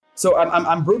So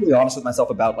I'm brutally honest with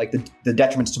myself about like the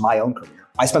detriments to my own career.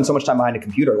 I spend so much time behind a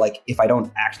computer. Like if I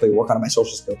don't actually work on it, my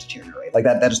social skills deteriorate. Like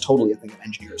that is totally a thing that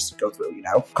engineers go through,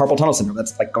 carpal tunnel syndrome.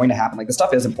 That's like going to happen. Like the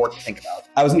stuff is important to think about.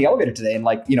 I was in the elevator today and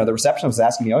like, the receptionist was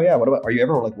asking me, oh yeah, are you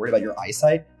ever like worried about your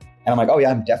eyesight? And I'm like, oh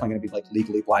yeah, I'm definitely going to be like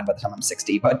legally blind by the time I'm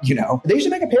 60. But they should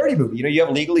make a parody movie. You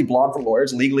have legally blonde for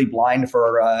lawyers, legally blind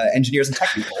for engineers and tech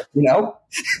people,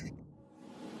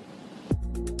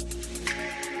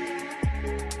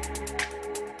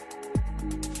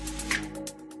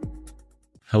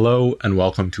 Hello, and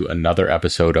welcome to another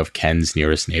episode of Ken's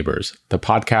Nearest Neighbors, the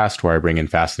podcast where I bring in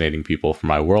fascinating people from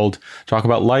my world, talk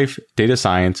about life, data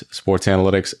science, sports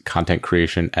analytics, content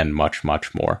creation, and much,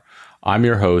 much more. I'm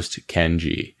your host, Ken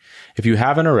G. If you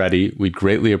haven't already, we'd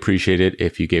greatly appreciate it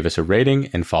if you gave us a rating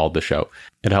and followed the show.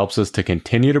 It helps us to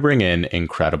continue to bring in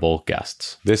incredible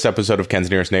guests. This episode of Ken's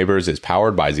Nearest Neighbors is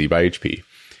powered by Z by HP,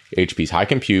 HP's high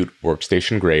compute,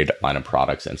 workstation grade line of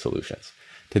products and solutions.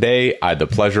 Today, I had the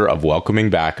pleasure of welcoming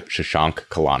back Shashank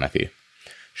Kalanithi.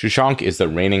 Shashank is the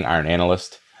reigning Iron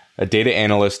Analyst, a data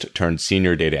analyst turned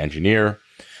senior data engineer,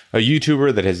 a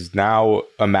YouTuber that has now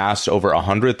amassed over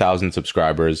 100,000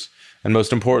 subscribers, and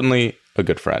most importantly, a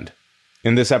good friend.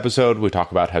 In this episode, we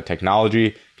talk about how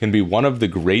technology can be one of the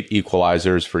great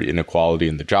equalizers for inequality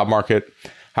in the job market,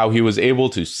 how he was able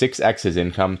to 6x his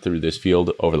income through this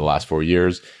field over the last 4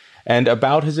 years, and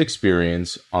about his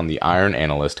experience on the Iron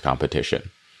Analyst competition.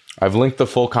 I've linked the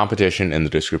full competition in the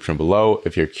description below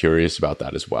if you're curious about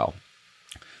that as well.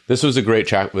 This was a great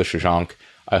chat with Shashank.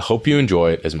 I hope you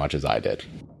enjoy it as much as I did.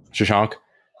 Shashank,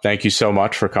 thank you so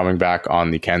much for coming back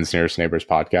on the Ken's Nearest Neighbors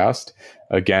podcast.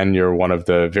 Again, you're one of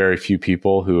the very few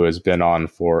people who has been on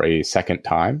for a second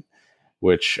time,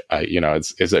 which,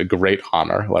 is a great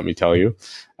honor, let me tell you.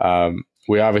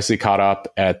 We obviously caught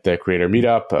up at the Creator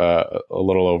Meetup a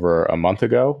little over a month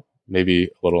ago, maybe a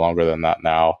little longer than that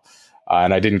now.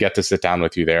 And I didn't get to sit down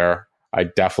with you there. I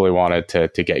definitely wanted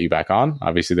to get you back on.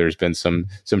 Obviously, there's been some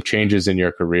changes in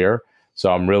your career.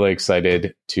 So I'm really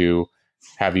excited to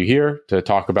have you here to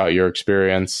talk about your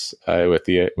experience with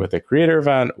the creator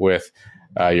event, with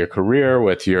your career,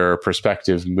 with your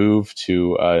prospective move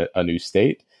to a new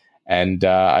state. And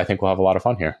I think we'll have a lot of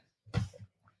fun here.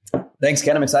 Thanks,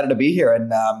 Ken. I'm excited to be here.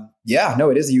 And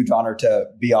it is a huge honor to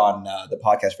be on the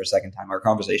podcast for a second time. Our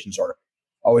conversations are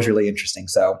always really interesting.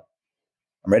 So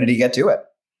I'm ready to get to it.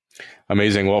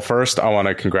 Amazing. Well, first, I want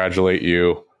to congratulate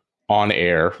you on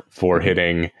air for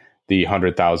hitting the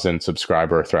 100,000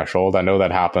 subscriber threshold. I know that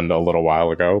happened a little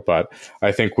while ago, but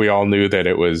I think we all knew that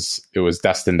it was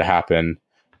destined to happen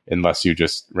unless you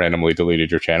just randomly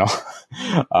deleted your channel.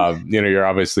 You're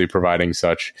obviously providing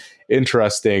such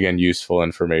interesting and useful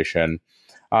information.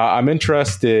 I'm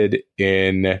interested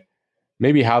in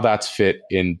maybe how that's fit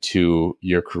into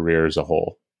your career as a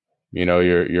whole.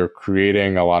 You're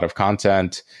creating a lot of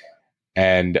content,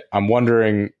 and I'm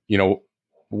wondering,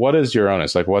 what is your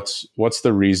onus? Like, what's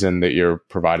the reason that you're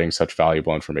providing such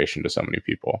valuable information to so many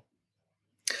people?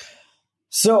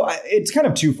 So it's kind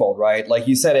of twofold, right? Like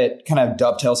you said, it kind of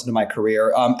dovetails into my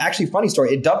career. Actually, funny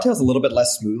story, it dovetails a little bit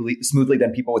less smoothly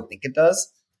than people would think it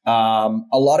does. A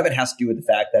lot of it has to do with the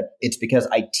fact that it's because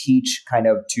I teach kind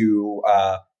of to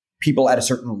people at a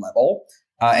certain level.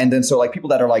 And then so like people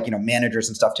that are like, managers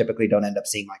and stuff typically don't end up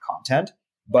seeing my content.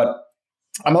 But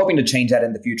I'm hoping to change that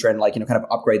in the future and like, kind of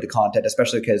upgrade the content,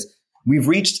 especially because we've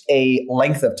reached a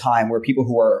length of time where people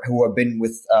who have been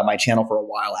with my channel for a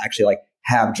while actually like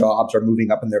have jobs or moving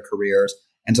up in their careers.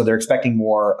 And so they're expecting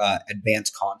more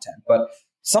advanced content. But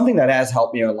something that has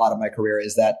helped me a lot of my career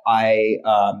is that I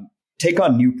take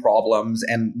on new problems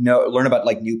and learn about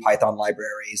like new Python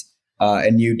libraries.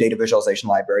 And new data visualization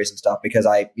libraries and stuff, because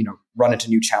I, run into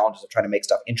new challenges of trying to make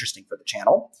stuff interesting for the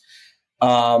channel.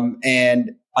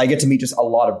 And I get to meet just a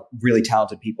lot of really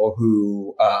talented people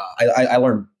who I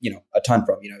learn, a ton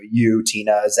from, you,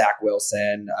 Tina, Zach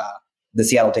Wilson, the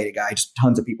Seattle data guy, just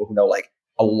tons of people who know like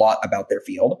a lot about their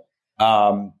field.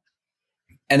 And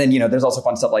then, there's also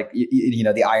fun stuff like,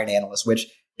 the Iron Analyst, which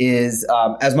is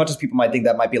as much as people might think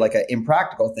that might be like an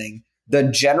impractical thing. The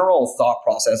general thought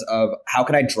process of how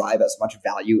can I drive as much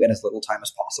value in as little time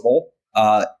as possible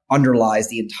underlies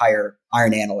the entire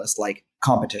Iron Analyst like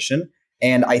competition.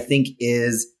 And I think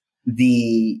is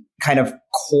the kind of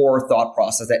core thought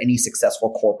process that any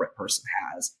successful corporate person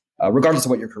has, regardless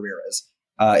of what your career is.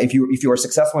 If you are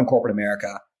successful in corporate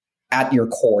America, at your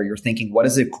core, you're thinking, what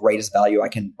is the greatest value I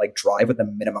can like drive with the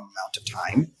minimum amount of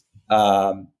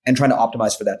time, and trying to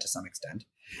optimize for that to some extent.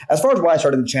 As far as why I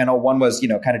started the channel, one was,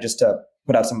 kind of just to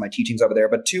put out some of my teachings over there.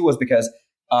 But two was because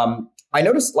I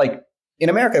noticed like in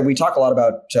America, we talk a lot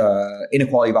about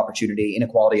inequality of opportunity,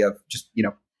 inequality of just,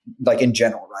 like in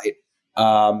general, right?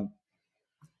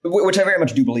 Which I very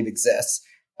much do believe exists.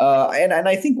 And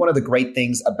I think one of the great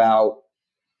things about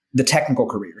the technical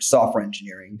careers, software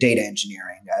engineering, data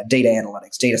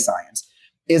analytics, data science,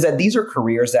 is that these are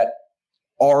careers that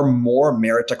are more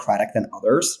meritocratic than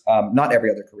others. Not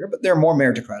every other career, but they're more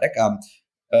meritocratic.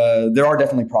 There are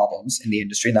definitely problems in the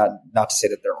industry, not to say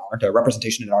that there aren't.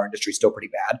 Representation in our industry is still pretty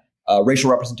bad.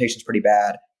 Racial representation is pretty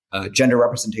bad. Gender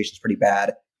representation is pretty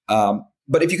bad.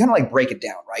 But if you kind of like break it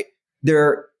down, right,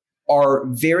 there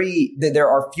are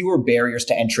fewer barriers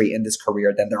to entry in this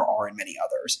career than there are in many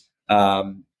others.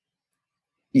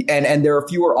 And there are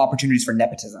fewer opportunities for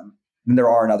nepotism than there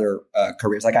are in other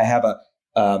careers. Like I have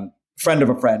a friend of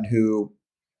a friend who,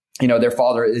 their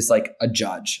father is like a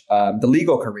judge. The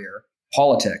legal career,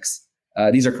 politics,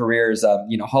 these are careers,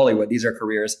 Hollywood, these are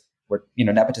careers where,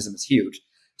 nepotism is huge.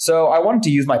 So I wanted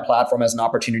to use my platform as an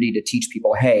opportunity to teach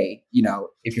people, hey,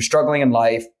 if you're struggling in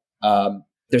life,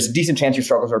 there's a decent chance your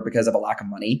struggles are because of a lack of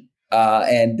money.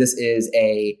 And this is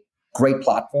a great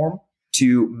platform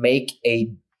to make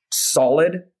a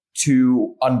solid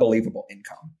to unbelievable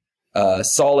income.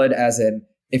 Solid as in,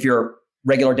 if you're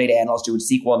regular data analyst doing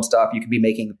SQL and stuff, you can be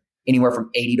making anywhere from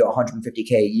 80 to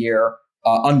 150K a year.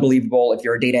 Unbelievable. If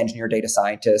you're a data engineer, data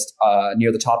scientist,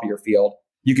 near the top of your field,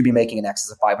 you could be making in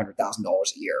excess of $500,000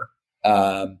 a year.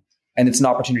 And it's an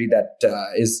opportunity that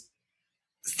is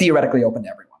theoretically open to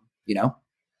everyone,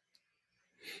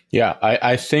 Yeah,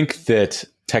 I think that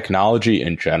technology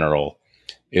in general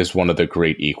is one of the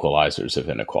great equalizers of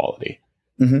inequality.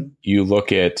 Mm-hmm. You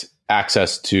look at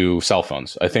access to cell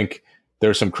phones. I think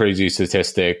there's some crazy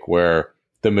statistic where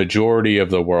the majority of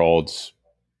the world's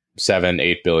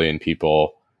 7-8 billion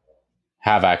people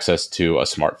have access to a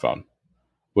smartphone,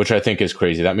 which I think is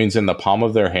crazy. That means in the palm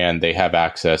of their hand, they have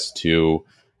access to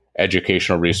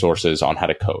educational resources on how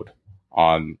to code,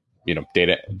 on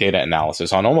data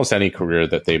analysis, on almost any career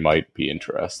that they might be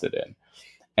interested in.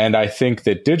 And I think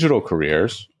that digital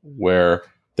careers where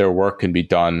their work can be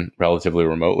done relatively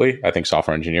remotely, I think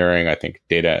software engineering, I think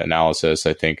data analysis,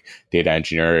 I think data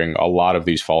engineering, a lot of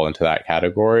these fall into that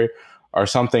category, are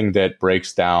something that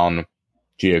breaks down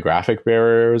geographic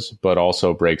barriers, but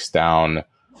also breaks down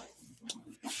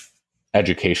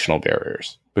educational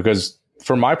barriers. Because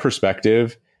from my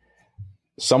perspective,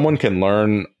 someone can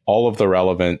learn all of the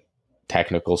relevant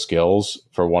technical skills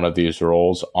for one of these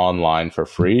roles online for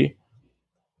free.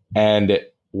 And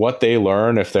what they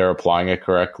learn, if they're applying it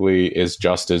correctly, is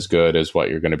just as good as what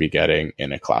you're going to be getting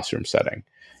in a classroom setting.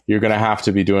 You're going to have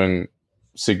to be doing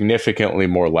significantly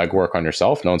more legwork on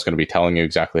yourself. No one's going to be telling you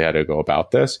exactly how to go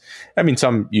about this. I mean,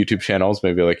 some YouTube channels,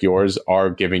 maybe like yours, are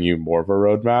giving you more of a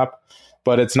roadmap,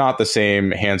 but it's not the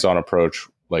same hands-on approach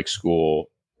like school.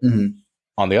 Mm-hmm.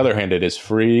 On the other hand, it is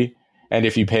free. And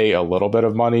if you pay a little bit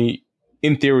of money,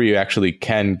 in theory, you actually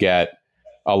can get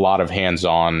a lot of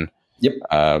hands-on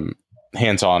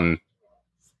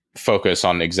focus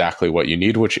on exactly what you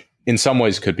need, which in some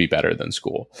ways could be better than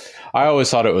school. I always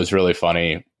thought it was really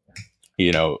funny,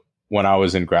 when I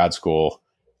was in grad school,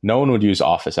 no one would use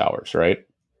office hours, right?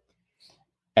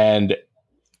 And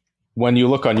when you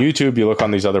look on YouTube, you look on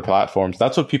these other platforms,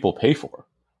 that's what people pay for.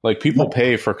 Like people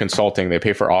pay for consulting, they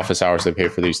pay for office hours, they pay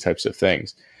for these types of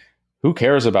things. Who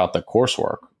cares about the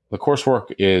coursework? The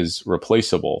coursework is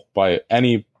replaceable by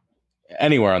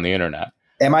anywhere on the internet.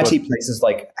 MIT places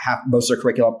like most of their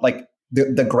curriculum, like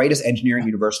the greatest engineering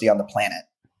university on the planet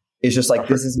is just like,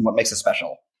 this isn't what makes it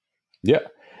special. Yeah.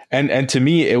 And to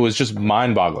me, it was just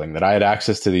mind-boggling that I had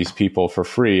access to these people for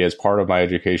free as part of my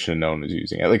education and no one was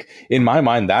using it. Like in my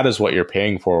mind, that is what you're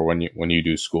paying for when you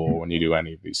do school, when you do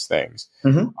any of these things.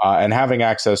 Mm-hmm. And having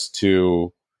access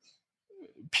to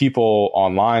people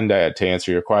online to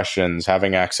answer your questions,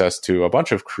 having access to a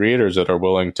bunch of creators that are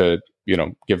willing to,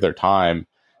 give their time,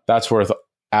 that's worth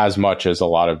as much as a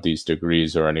lot of these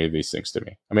degrees or any of these things to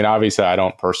me. I mean, obviously, I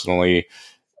don't personally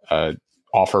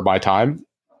offer my time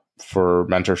for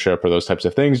mentorship or those types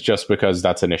of things, just because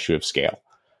that's an issue of scale,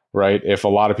 right? If a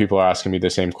lot of people are asking me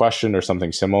the same question or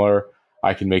something similar,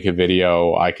 I can make a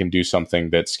video, I can do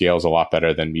something that scales a lot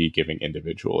better than me giving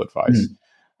individual advice. Mm.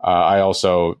 I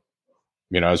also,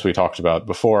 as we talked about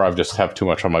before, I've just have too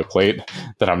much on my plate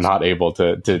that I'm not able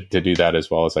to do that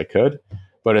as well as I could.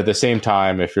 But at the same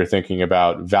time, if you're thinking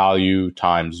about value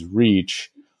times reach,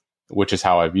 which is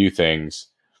how I view things,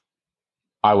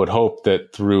 I would hope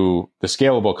that through the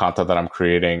scalable content that I'm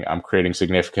creating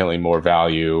significantly more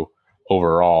value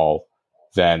overall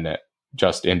than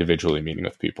just individually meeting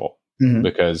with people. Mm-hmm.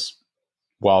 Because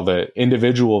while the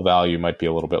individual value might be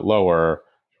a little bit lower,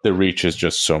 the reach is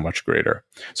just so much greater.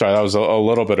 Sorry, that was a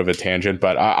little bit of a tangent,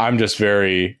 but I'm just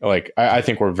very like, I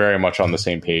think we're very much on the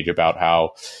same page about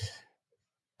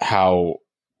how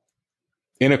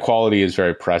inequality is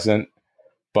very present,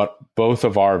 but both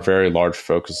of our very large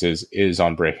focuses is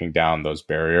on breaking down those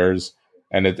barriers.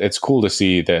 And it's cool to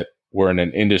see that we're in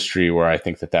an industry where I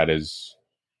think that is,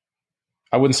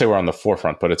 I wouldn't say we're on the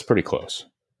forefront, but it's pretty close.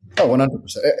 Oh,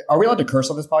 100%. Are we allowed to curse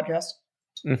on this podcast?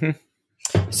 Mm-hmm.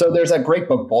 So there's that great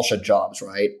book, Bullshit Jobs,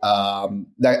 right?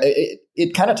 That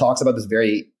it kind of talks about this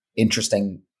very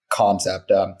interesting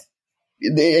concept.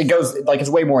 It goes like, it's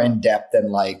way more in depth than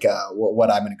like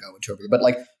what I'm going to go into. But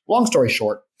like, long story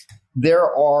short, there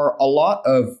are a lot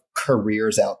of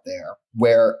careers out there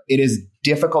where it is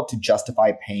difficult to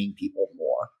justify paying people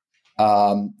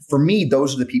more. For me,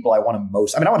 those are the people I want to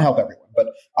most, I mean, I want to help everyone, but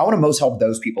I want to most help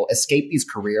those people escape these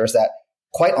careers that,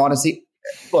 quite honestly,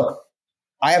 look,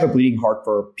 I have a bleeding heart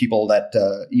for people that,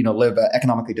 live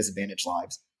economically disadvantaged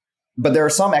lives. But there are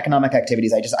some economic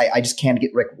activities I just can't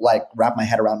wrap my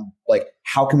head around, like,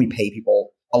 how can we pay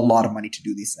people a lot of money to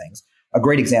do these things? A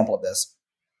great example of this.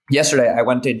 Yesterday, I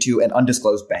went into an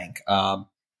undisclosed bank. I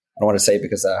don't want to say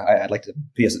because I'd like to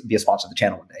be a sponsor of the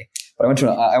channel one day. But I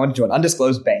went into an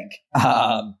undisclosed bank,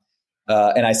 and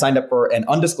I signed up for an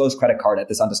undisclosed credit card at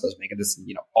this undisclosed bank. And this,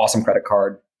 awesome credit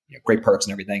card, great perks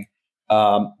and everything.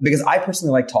 Because I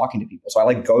personally like talking to people, so I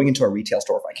like going into a retail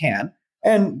store if I can,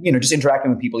 and just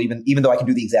interacting with people, even though I can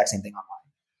do the exact same thing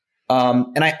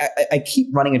online. And I keep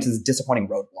running into this disappointing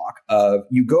roadblock of,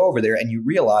 you go over there and you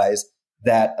realize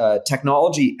that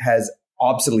technology has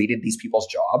obsoleted these people's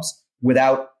jobs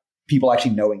without people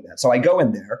actually knowing that. So I go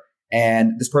in there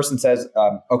and this person says,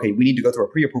 okay, we need to go through a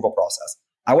pre-approval process.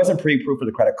 I wasn't pre-approved for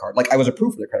the credit card. Like, I was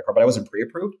approved for the credit card, but I wasn't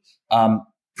pre-approved.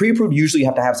 Pre-approved, usually you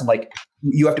have to have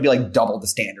you have to be like double the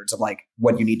standards of like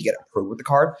what you need to get approved with the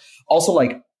card. Also,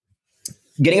 like,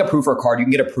 getting approved for a card, you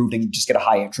can get approved and just get a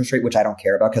high interest rate, which I don't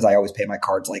care about because I always pay my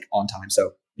cards like on time.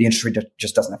 So the interest rate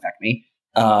just doesn't affect me.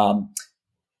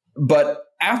 But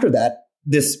after that,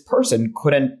 this person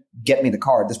couldn't get me the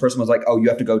card. This person was like, oh, you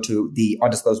have to go to the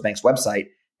undisclosed bank's website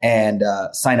and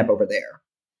sign up over there.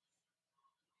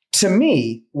 To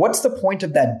me, what's the point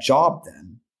of that job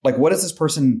then? Like, what is this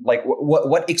person, like,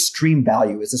 what extreme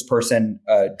value is this person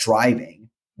driving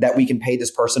that we can pay this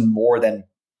person more than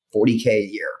 $40K a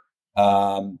year?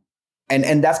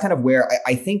 And that's kind of where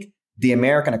I think the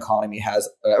American economy has,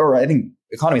 or I think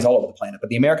economies all over the planet, but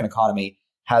the American economy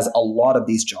has a lot of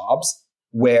these jobs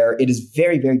where it is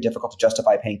very, very difficult to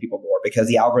justify paying people more because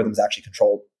the algorithms actually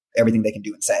control everything they can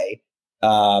do and say.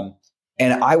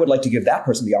 And I would like to give that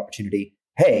person the opportunity.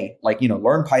 Hey,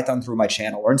 learn Python through my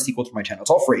channel, learn SQL through my channel.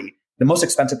 It's all free. The most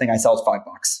expensive thing I sell is $5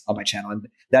 on my channel. And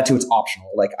that too, it's optional.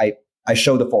 Like, I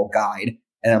show the full guide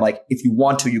and I'm like, if you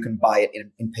want to, you can buy it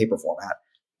in paper format.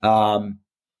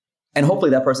 And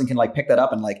hopefully that person can like pick that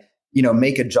up and like,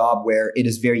 make a job where it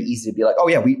is very easy to be like, oh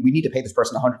yeah, we need to pay this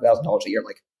person $100,000 a year.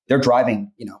 Like, they're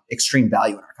driving, extreme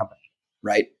value in our company.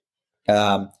 Right.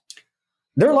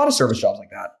 There are a lot of service jobs like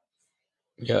that.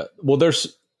 Yeah. Well,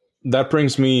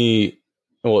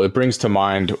 it brings to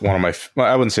mind one of my,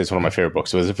 I wouldn't say it's one of my favorite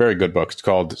books. It was a very good book. It's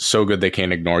called So Good They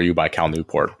Can't Ignore You by Cal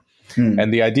Newport.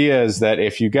 And the idea is that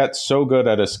if you get so good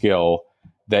at a skill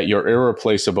that you're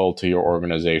irreplaceable to your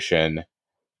organization,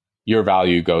 your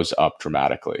value goes up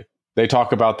dramatically. They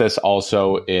talk about this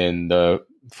also in the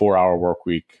 4-Hour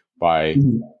Workweek by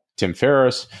Tim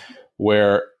Ferriss,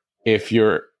 where if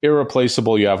you're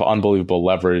irreplaceable, you have unbelievable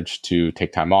leverage to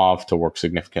take time off, to work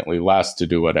significantly less, to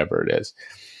do whatever it is.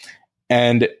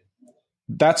 And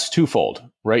that's twofold,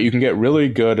 right? You can get really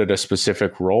good at a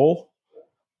specific role,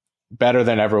 better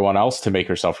than everyone else to make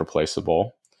yourself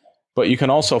replaceable. But you can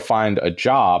also find a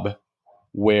job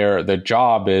where the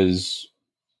job is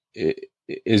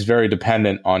very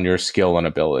dependent on your skill and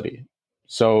ability.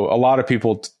 So a lot of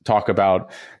people talk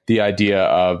about the idea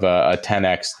of a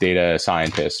 10x data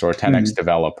scientist or a 10x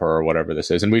developer or whatever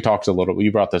this is. And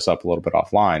you brought this up a little bit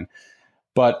offline,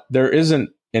 but there isn't,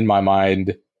 in my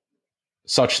mind,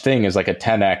 such thing as like a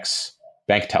 10x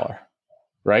bank teller,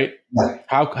 right?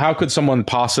 How could someone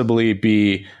possibly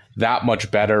be that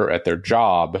much better at their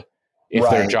job if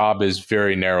their job is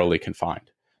very narrowly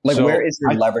confined? Like, so where is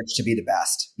your leverage to be the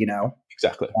best,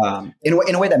 Exactly. In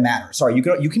a way that matters. Sorry, you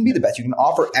can be the best. You can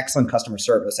offer excellent customer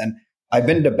service. And I've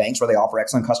been to banks where they offer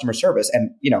excellent customer service.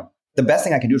 And, the best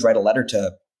thing I can do is write a letter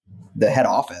to the head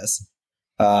office.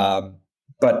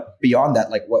 But beyond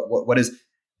that, like what is,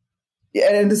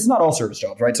 and this is not all service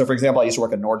jobs, right? So for example, I used to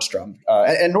work at Nordstrom.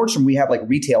 And Nordstrom, we have like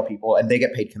retail people and they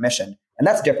get paid commission. And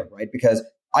that's different, right? Because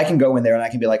I can go in there and I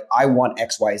can be like, I want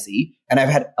X, Y, Z. And I've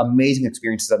had amazing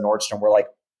experiences at Nordstrom where like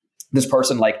This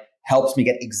person like helps me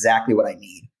get exactly what I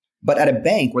need. But at a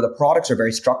bank where the products are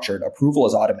very structured, approval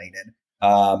is automated,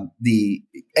 and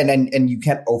you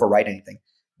can't overwrite anything.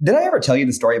 Did I ever tell you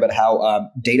the story about how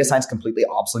data science completely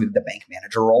obsoleted the bank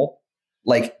manager role?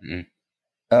 Like,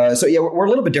 so yeah, we're a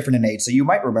little bit different in age, so you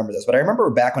might remember this. But I remember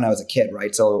back when I was a kid,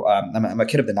 right? So I'm a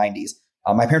kid of the 90s.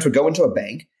 My parents would go into a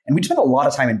bank, and we'd spend a lot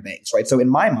of time in banks, right? So in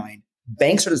my mind,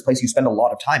 banks are this place you spend a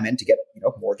lot of time in to get,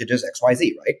 mortgages, X, Y,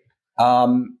 Z, right?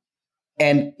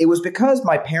 And it was because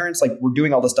my parents like were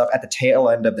doing all this stuff at the tail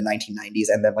end of the 1990s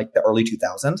and then like the early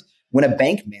 2000s, when a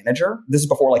bank manager, this is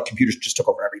before like computers just took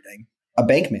over everything, a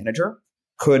bank manager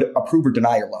could approve or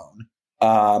deny your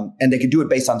loan. And they could do it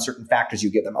based on certain factors you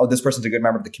give them. Oh, this person's a good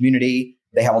member of the community.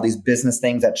 They have all these business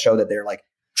things that show that they're like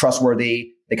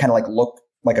trustworthy. They kind of like look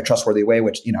like a trustworthy way,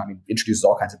 which, introduces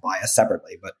all kinds of bias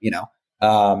separately. But,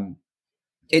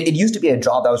 it used to be a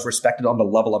job that was respected on the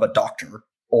level of a doctor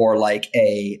or like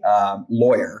a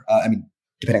lawyer.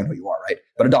 Depending on who you are, right?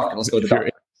 But a doctor, let's go with the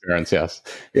doctor. Insurance, yes.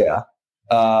 Yeah.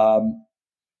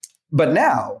 But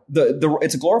now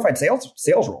it's a glorified sales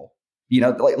role.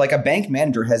 Like a bank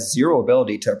manager has zero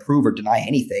ability to approve or deny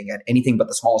anything at anything but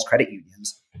the smallest credit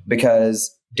unions,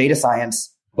 because data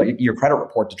science, like your credit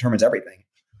report, determines everything.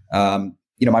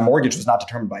 My mortgage was not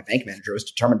determined by a bank manager; it was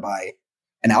determined by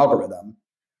an algorithm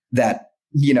that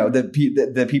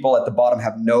the people at the bottom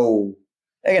have no.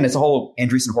 Again, it's a whole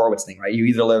Andreessen Horowitz thing, right? You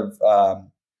either live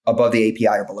above the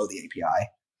API or below the API.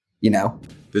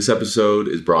 This episode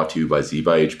is brought to you by Z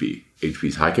by HP,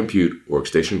 HP's high compute,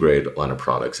 workstation-grade line of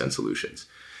products and solutions.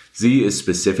 Z is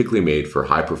specifically made for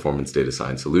high-performance data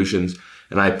science solutions,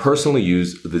 and I personally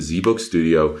use the ZBook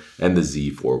Studio and the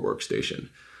Z4 workstation.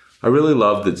 I really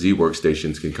love that Z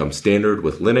workstations can come standard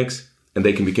with Linux, and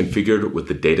they can be configured with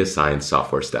the data science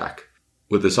software stack.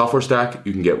 With the software stack,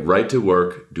 you can get right to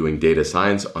work doing data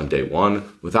science on day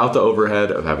one without the overhead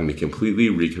of having to completely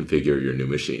reconfigure your new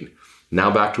machine.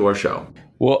 Now back to our show.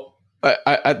 Well,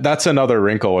 I, that's another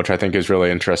wrinkle, which I think is really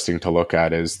interesting to look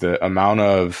at, is the amount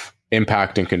of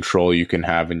impact and control you can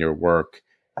have in your work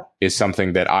is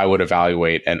something that I would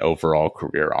evaluate an overall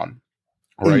career on.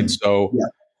 Right. So,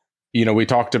 we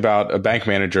talked about a bank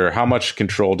manager. How much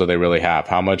control do they really have?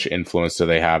 How much influence do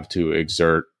they have to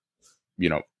exert,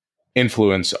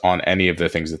 influence on any of the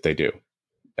things that they do?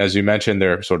 As you mentioned,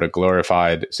 they're sort of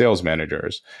glorified sales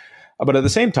managers. But at the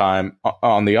same time,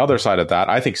 on the other side of that,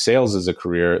 I think sales is a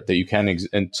career that you can,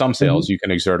 in some sales, you can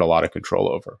exert a lot of control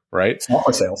over, right?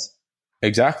 Smaller sales.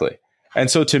 Exactly. And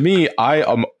so to me,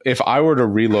 if I were to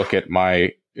relook at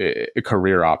my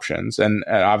career options, and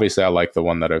obviously I like the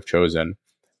one that I've chosen,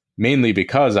 mainly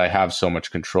because I have so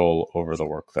much control over the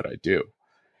work that I do.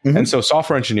 And so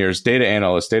software engineers, data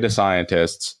analysts, data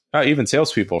scientists, even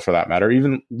salespeople for that matter,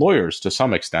 even lawyers to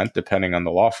some extent, depending on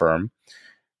the law firm,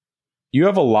 you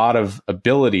have a lot of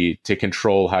ability to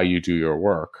control how you do your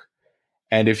work.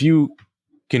 And if you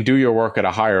can do your work at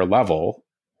a higher level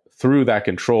through that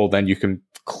control, then you can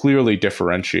clearly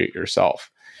differentiate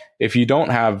yourself. If you don't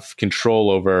have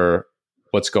control over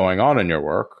what's going on in your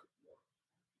work,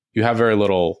 you have very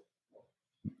little,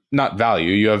 not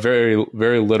value, you have very,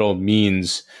 very little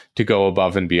means to go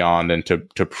above and beyond and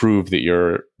to prove that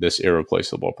you're this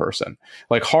irreplaceable person.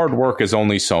 Like hard work is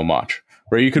only so much,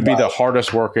 where you could be the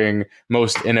hardest working,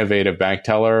 most innovative bank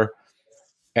teller,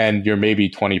 and you're maybe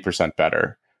 20%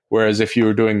 better. Whereas if you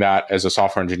were doing that as a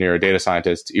software engineer, a data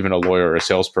scientist, even a lawyer or a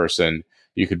salesperson,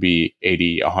 you could be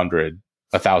 80, 100,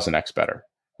 1,000x better.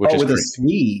 Which is with great. a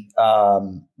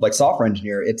SWE, like software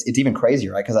engineer, it's even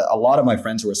crazier, right? Because a lot of my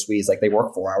friends who are SWEs, like they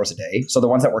work 4 hours a day. So the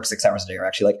ones that work 6 hours a day are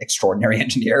actually like extraordinary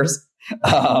engineers.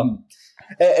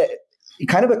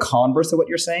 Kind of the converse of what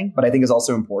you're saying, but I think is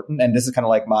also important. And this is kind of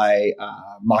like my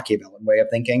Machiavellian way of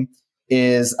thinking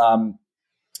is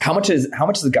how much is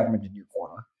the government in your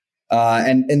corner?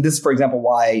 And this, for example,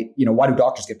 why do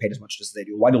doctors get paid as much as they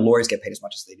do? Why do lawyers get paid as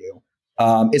much as they do?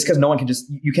 It's because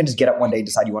you can't just get up one day and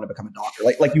decide you want to become a doctor.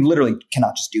 Like you literally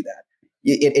cannot just do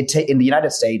that. In the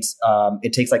United States,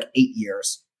 it takes like 8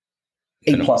 years,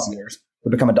 8+ years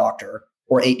to become a doctor,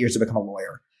 or 8 years to become a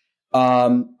lawyer.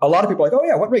 A lot of people are like, oh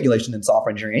yeah, what regulation in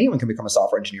software engineering? Anyone can become a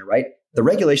software engineer, right? The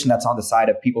regulation that's on the side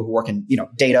of people who work in,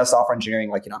 data, software engineering,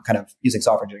 like, I'm kind of using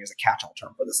software engineering as a catch-all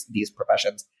term for these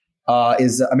professions,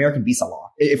 is American visa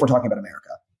law, if we're talking about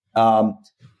America.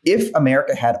 If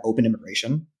America had open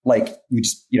immigration, like we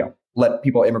just, let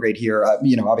people immigrate here,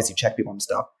 obviously check people and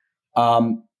stuff.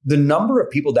 The number of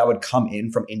people that would come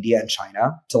in from India and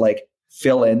China to like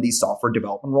fill in these software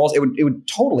development roles, it would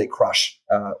totally crush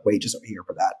wages over here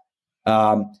for that.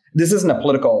 This isn't a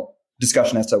political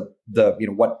discussion as to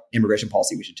what immigration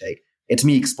policy we should take. It's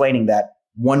me explaining that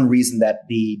one reason that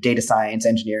the data science,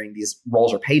 engineering, these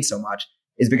roles are paid so much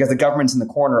is because the government's in the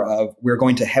corner of we're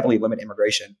going to heavily limit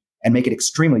immigration and make it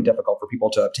extremely difficult for people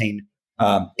to obtain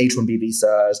H-1B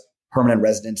visas, permanent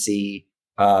residency,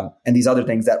 and these other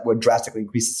things that would drastically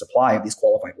increase the supply of these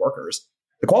qualified workers.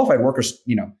 The qualified workers,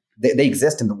 they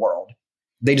exist in the world.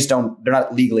 They just they're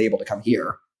not legally able to come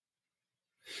here.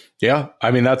 Yeah.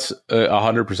 I mean, that's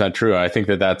 100% true. I think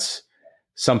that that's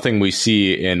something we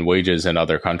see in wages in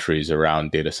other countries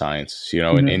around data science.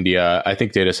 In India, I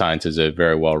think data science is a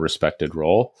very well respected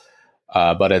role,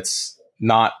 but it's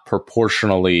not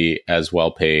proportionally as well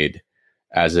paid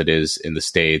as it is in the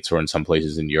States or in some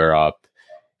places in Europe.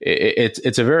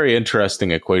 It's a very interesting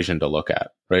equation to look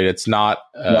at, right? It's not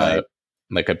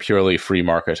like a purely free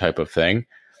market type of thing.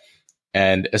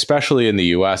 And especially in the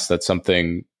US, that's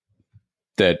something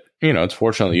that, it's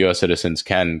fortunately US citizens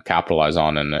can capitalize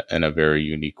on in a very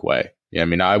unique way. I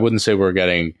mean, I wouldn't say we're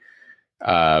getting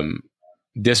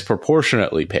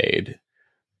disproportionately paid,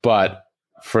 but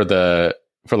for the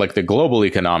global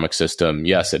economic system,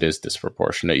 yes, it is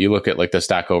disproportionate. You look at like the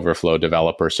Stack Overflow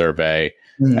developer survey,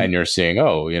 and you're seeing,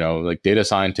 like data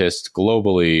scientists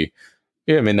globally,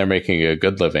 I mean, they're making a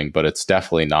good living, but it's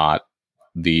definitely not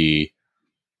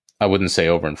I wouldn't say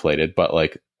overinflated, but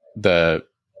like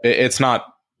it's not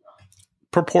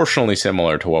proportionally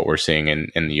similar to what we're seeing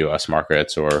in the US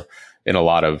markets or in a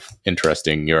lot of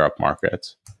interesting Europe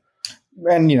markets.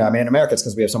 And, I mean, in America, it's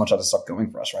because we have so much other stuff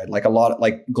going for us, right? Like a lot of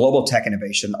like global tech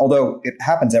innovation, although it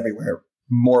happens everywhere,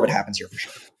 more of it happens here for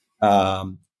sure.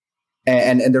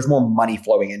 And there's more money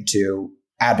flowing into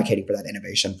advocating for that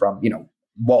innovation from,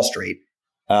 Wall Street.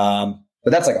 But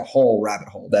that's like a whole rabbit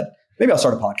hole that maybe I'll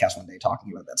start a podcast one day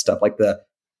talking about that stuff, like the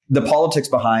politics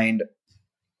behind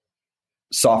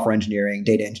software engineering,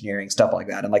 data engineering, stuff like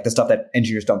that. And like the stuff that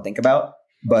engineers don't think about,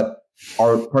 but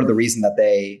are part of the reason that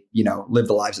they, live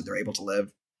the lives that they're able to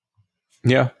live.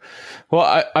 Yeah.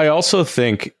 Well, I also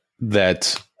think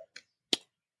that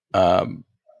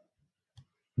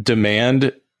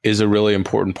demand is a really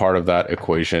important part of that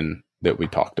equation that we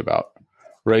talked about,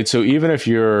 right? So even if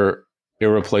you're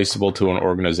irreplaceable to an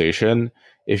organization,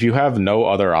 if you have no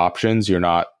other options, you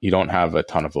don't have a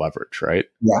ton of leverage, right?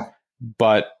 Yeah.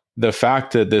 But the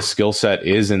fact that this skill set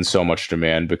is in so much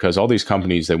demand because all these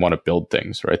companies, they want to build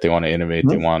things, right? They want to innovate.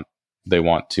 Mm-hmm. They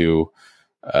want to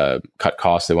cut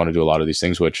costs. They want to do a lot of these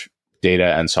things, which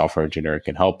data and software engineering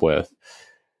can help with.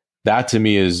 That to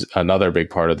me is another big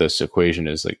part of this equation,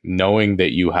 is like knowing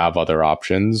that you have other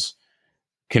options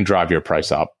can drive your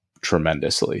price up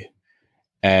tremendously.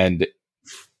 And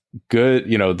good,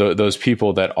 those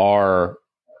people that are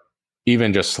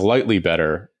even just slightly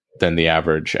better than the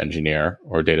average engineer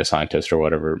or data scientist or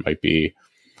whatever it might be,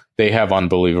 they have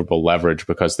unbelievable leverage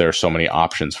because there are so many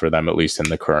options for them, at least in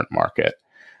the current market.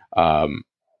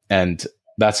 And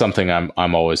that's something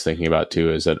I'm always thinking about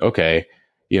too, is that, okay,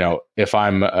 if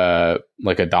I'm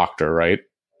like a doctor, right?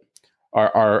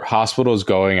 Are hospitals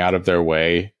going out of their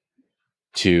way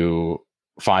to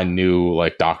find new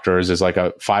like doctors? Is like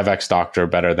a 5X doctor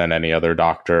better than any other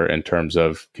doctor in terms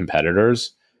of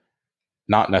competitors?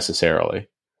 Not necessarily.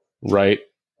 Right.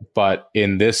 But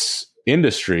in this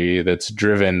industry that's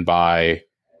driven by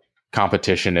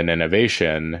competition and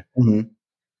innovation, mm-hmm.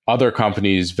 other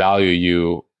companies value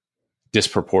you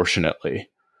disproportionately,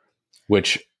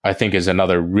 which I think is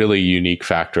another really unique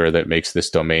factor that makes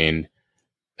this domain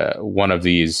one of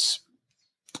these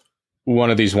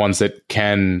ones that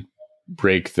can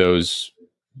break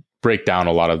down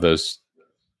a lot of those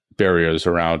barriers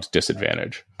around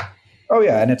disadvantage. Oh,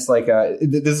 yeah. And it's like,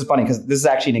 this is funny because this is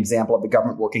actually an example of the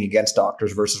government working against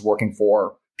doctors versus working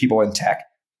for people in tech.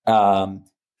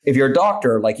 If you're a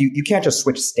doctor, like you can't just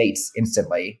switch states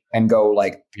instantly and go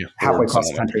like halfway across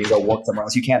the country and go work somewhere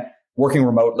else. You can't. Working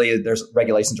remotely, there's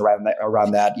regulations around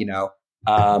that.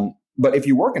 But if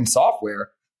you work in software,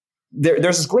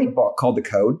 there's this great book called The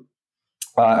Code.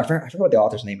 I forget what the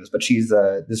author's name is, but she's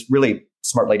this really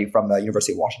smart lady from the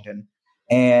University of Washington.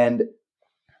 And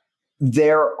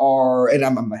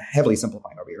I'm heavily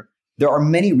simplifying over here, there are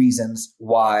many reasons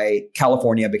why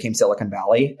California became Silicon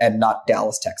Valley and not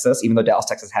Dallas, Texas, even though Dallas,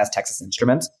 Texas has Texas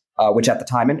Instruments, which at the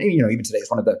time, and even today, is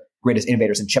one of the greatest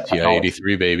innovators in chip technology.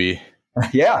 TI-83, baby.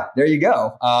 Yeah, there you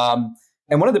go.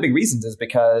 And one of the big reasons is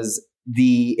because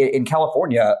in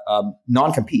California,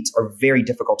 non-competes are very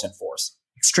difficult to enforce.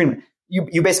 Extremely.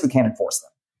 You basically can't enforce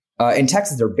them. In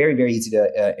Texas, they're very, very easy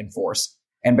to enforce.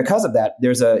 And because of that,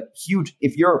 there's a huge,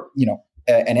 if you're,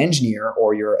 an engineer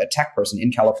or you're a tech person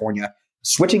in California,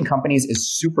 switching companies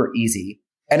is super easy.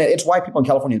 And it's why people in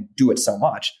California do it so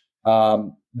much,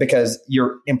 because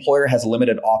your employer has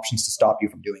limited options to stop you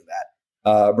from doing that.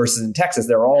 versus in Texas,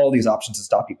 there are all these options to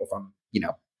stop people from,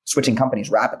 switching companies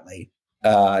rapidly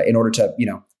in order to,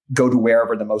 go to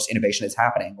wherever the most innovation is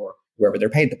happening, or wherever they're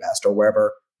paid the best, or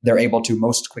wherever they're able to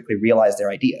most quickly realize their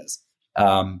ideas.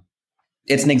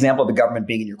 It's an example of the government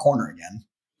being in your corner again.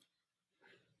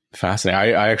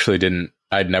 Fascinating. I actually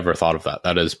I'd never thought of that.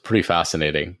 That is pretty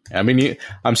fascinating. I mean,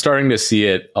 I'm starting to see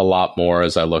it a lot more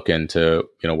as I look into,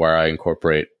 where I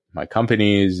incorporate my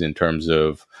companies in terms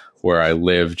of where I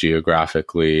live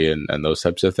geographically and those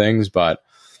types of things. But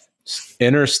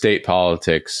interstate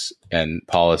politics and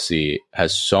policy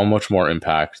has so much more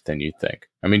impact than you'd think.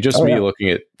 I mean, just looking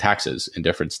at taxes in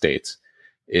different states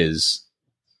is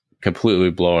completely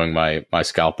blowing my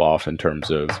scalp off in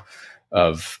terms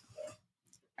of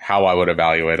how I would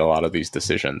evaluate a lot of these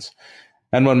decisions.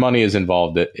 And when money is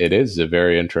involved, it is a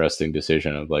very interesting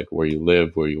decision of like where you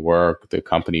live, where you work, the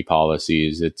company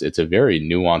policies. It's a very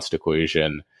nuanced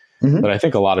equation that I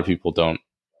think a lot of people don't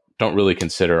really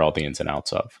consider all the ins and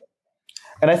outs of.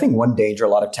 And I think one danger a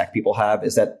lot of tech people have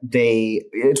is that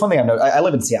it's one thing I've noticed. I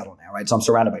live in Seattle now, right? So I'm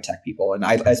surrounded by tech people. And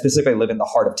I specifically live in the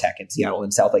heart of tech in Seattle,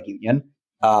 in South Lake Union,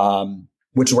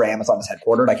 which is where Amazon is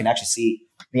headquartered. I can actually see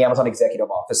the Amazon executive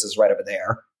office is right over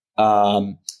there.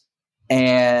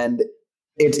 And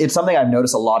it's something I've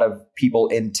noticed a lot of people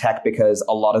in tech, because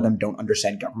a lot of them don't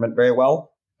understand government very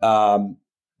well.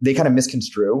 They kind of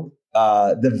misconstrue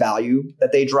the value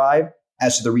that they drive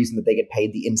as to the reason that they get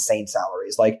paid the insane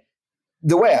salaries. Like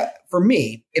for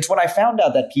me, it's when I found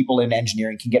out that people in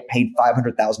engineering can get paid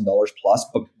 $500,000 plus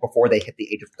before they hit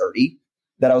the age of 30,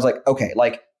 that I was like, okay,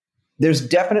 like there's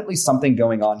definitely something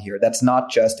going on here. That's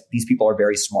not just these people are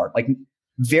very smart. Like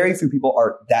very few people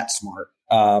are that smart.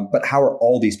 But how are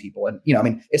all these people? And,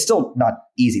 it's still not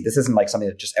easy. This isn't like something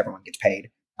that just everyone gets paid.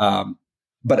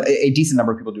 But a decent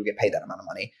number of people do get paid that amount of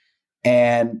money.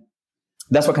 And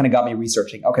that's what kind of got me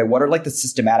researching. Okay, what are like the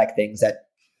systematic things that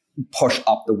push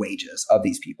up the wages of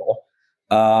these people?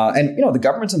 And the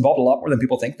government's involved a lot more than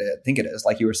people think it is.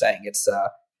 Like you were saying, it's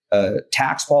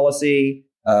tax policy,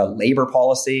 labor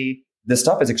policy. This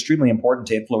stuff is extremely important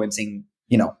to influencing,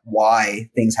 why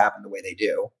things happen the way they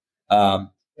do.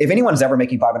 If anyone's ever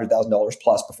making $500,000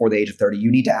 plus before the age of 30,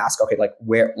 you need to ask, okay,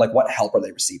 what help are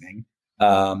they receiving?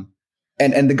 And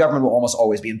the government will almost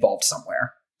always be involved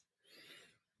somewhere.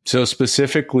 So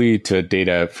specifically to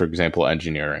data, for example,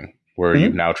 engineering, where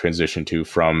you've now transitioned to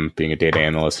from being a data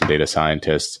analyst and data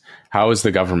scientist, how is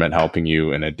the government helping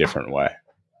you in a different way?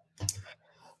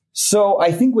 So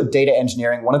I think with data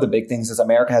engineering, one of the big things is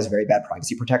America has very bad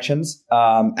privacy protections.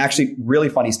 Actually, really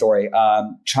funny story.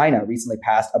 China recently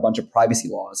passed a bunch of privacy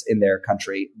laws in their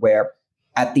country where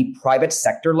at the private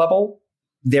sector level,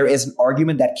 there is an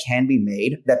argument that can be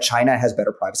made that China has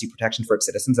better privacy protection for its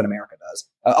citizens than America does.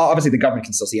 Obviously, the government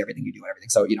can still see everything you do and everything.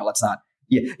 So, let's not,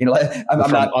 I'm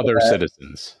from not other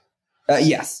citizens.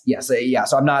 Yes.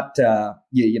 So I'm not,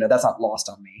 that's not lost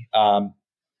on me.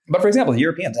 But for example, the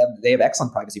Europeans they have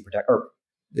excellent privacy or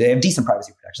they have decent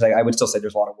privacy protections. I would still say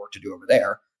there's a lot of work to do over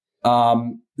there.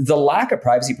 The lack of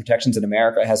privacy protections in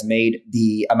America has made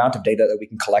the amount of data that we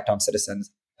can collect on citizens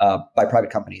by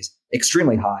private companies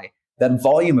extremely high. That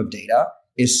volume of data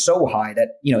is so high that,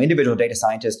 individual data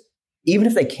scientists, even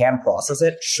if they can process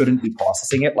it, shouldn't be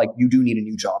processing it. Like you do need a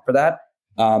new job for that.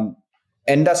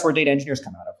 And that's where data engineers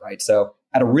come out of, right? So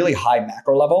at a really high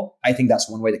macro level, I think that's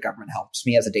one way the government helps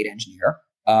me as a data engineer.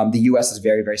 The US is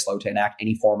very, very slow to enact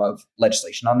any form of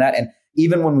legislation on that. And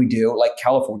even when we do, like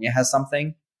California has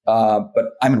something,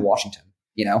 but I'm in Washington,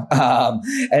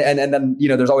 and then,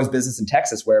 there's always business in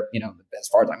Texas where, as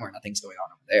far as I'm aware, nothing's going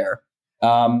on over there.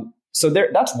 So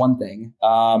that's one thing.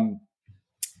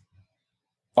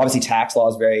 Obviously, tax law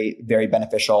is very, very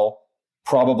beneficial.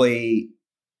 Probably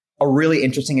a really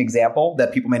interesting example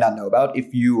that people may not know about.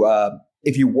 If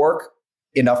you work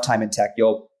enough time in tech,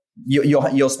 you'll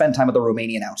spend time with the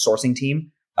Romanian outsourcing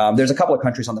team. There's a couple of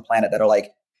countries on the planet that are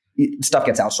like stuff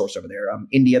gets outsourced over there.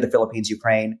 India, the Philippines,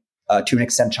 Ukraine, to an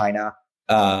extent, China.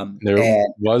 There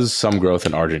was some growth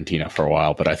in Argentina for a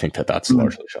while, but I think that's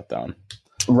largely shut down.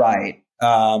 Right.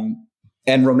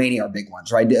 And Romania are big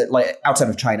ones, right? Like outside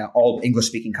of China, all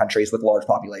English-speaking countries with large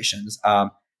populations.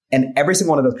 And every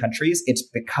single one of those countries, it's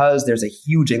because there's a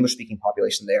huge English-speaking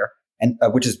population there, and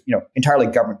which is entirely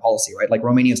government policy, right? Like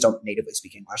Romanians don't natively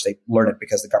speak English; they learn it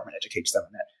because the government educates them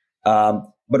in it.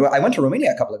 But I went to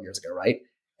Romania a couple of years ago, right?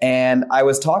 And I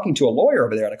was talking to a lawyer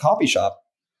over there at a coffee shop,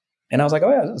 and I was like,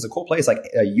 "Oh yeah, this is a cool place. Like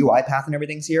a UiPath and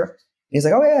everything's here." And he's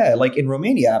like, "Oh yeah, like in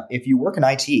Romania, if you work in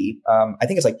IT, I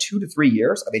think it's like 2 to 3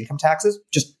 years of income taxes.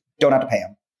 Just don't have to pay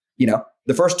them.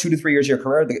 The first 2 to 3 years of your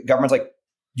career, the government's like,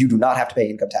 you do not have to pay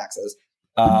income taxes."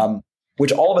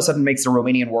 which all of a sudden makes the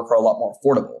Romanian worker a lot more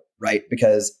affordable, right?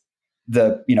 Because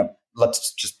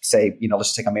let's just say, let's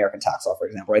just take American tax law, for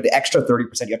example, right? The extra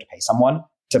 30% you have to pay someone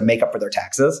to make up for their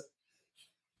taxes,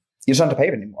 you just don't have to pay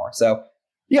it anymore. So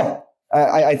yeah,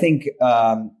 I think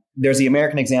there's the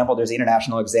American example, there's the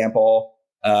international example.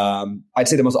 I'd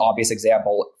say the most obvious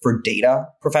example for data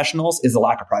professionals is the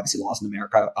lack of privacy laws in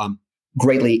America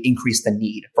greatly increase the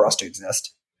need for us to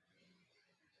exist.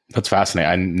 That's fascinating.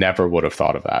 I never would have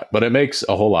thought of that, but it makes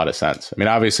a whole lot of sense. I mean,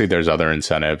 obviously there's other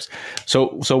incentives.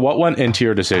 So what went into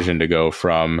your decision to go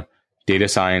from data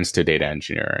science to data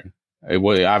engineering?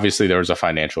 Obviously there was a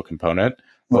financial component,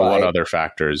 but Right. What other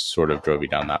factors sort of drove you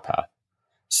down that path?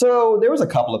 So there was a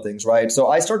couple of things, right? So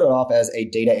I started off as a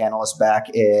data analyst back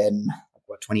in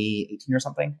 2018 or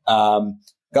something.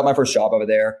 Got my first job over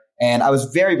there, and I was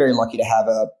very, very lucky to have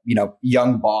a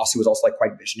young boss who was also like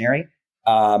quite visionary,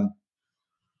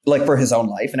 like for his own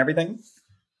life and everything,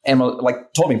 and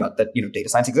like told me about that. Data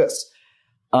science exists.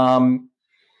 And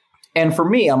for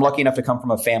me, I'm lucky enough to come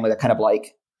from a family that kind of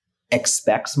like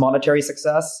expects monetary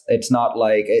success. It's not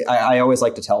like I always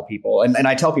like to tell people, and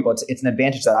I tell people it's an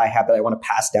advantage that I have that I want to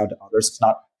pass down to others. It's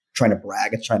not trying to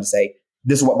brag. It's trying to say,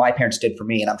 this is what my parents did for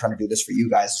me, and I'm trying to do this for you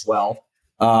guys as well.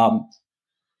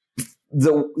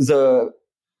 The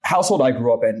household I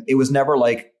grew up in, it was never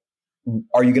like,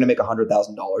 are you going to make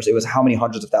 $100,000? It was how many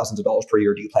hundreds of thousands of dollars per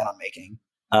year do you plan on making?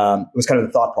 It was kind of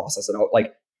the thought process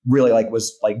that really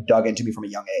was dug into me from a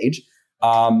young age.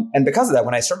 And because of that,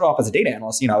 when I started off as a data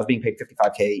analyst, I was being paid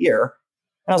 $55K a year.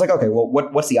 And I was like, okay, well,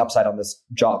 what's the upside on this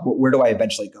job? Where do I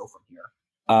eventually go from here?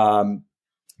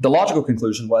 The logical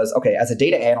conclusion was, okay, as a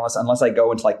data analyst, unless I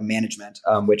go into like management,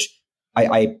 which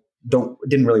I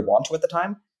didn't really want to at the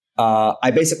time,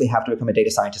 I basically have to become a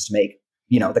data scientist to make,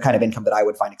 the kind of income that I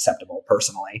would find acceptable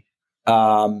personally.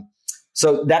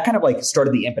 So that kind of like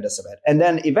started the impetus of it. And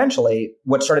then eventually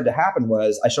what started to happen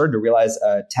was I started to realize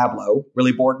Tableau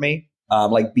really bored me,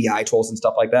 like BI tools and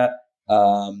stuff like that.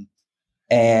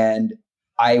 And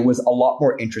I was a lot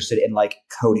more interested in like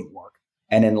coding work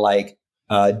and in like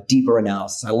deeper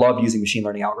analysis. I love using machine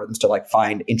learning algorithms to like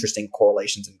find interesting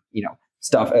correlations and,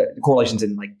 stuff, correlations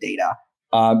in like data.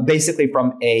 Basically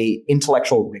from a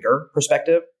intellectual rigor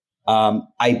perspective,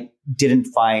 I didn't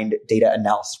find data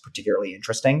analysis particularly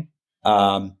interesting.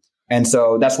 And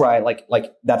so that's where I like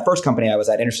that first company I was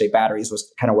at, Interstate Batteries,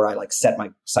 was kind of where I like set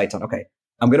my sights on, okay,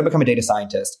 I'm going to become a data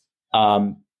scientist.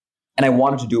 And I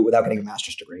wanted to do it without getting a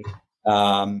master's degree.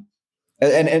 And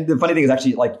the funny thing is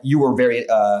actually like you were very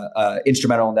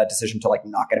instrumental in that decision to like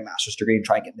not get a master's degree and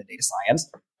try and get into data science.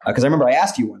 Because I remember I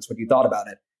asked you once what you thought about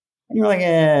it. And you were like,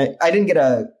 I didn't get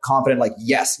a confident like,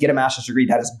 yes, get a master's degree.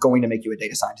 That is going to make you a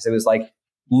data scientist. It was like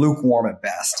lukewarm at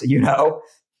best,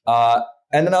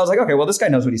 And then I was like, okay, well, this guy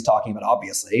knows what he's talking about,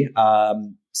 obviously.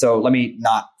 So let me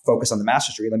not focus on the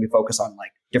master's degree. Let me focus on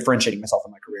like differentiating myself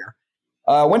in my career.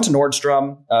 Went to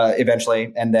Nordstrom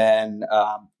eventually, and then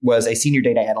was a senior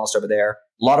data analyst over there.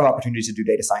 A lot of opportunities to do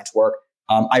data science work.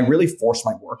 I really forced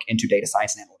my work into data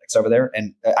science and analytics over there,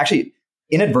 and actually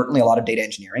inadvertently a lot of data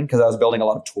engineering because I was building a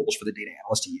lot of tools for the data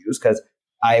analyst to use because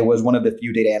I was one of the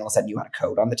few data analysts that knew how to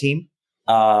code on the team.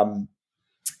 And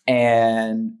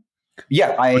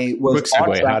yeah, I was. Quick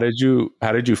segue.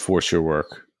 How did you force your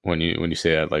work when you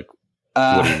say that? Like,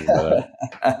 what do you mean by that?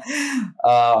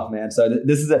 Oh man! So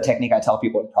this is a technique I tell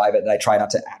people in private that I try not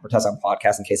to advertise on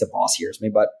podcasts in case a boss hears me.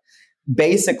 But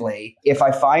basically, if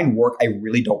I find work I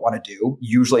really don't want to do,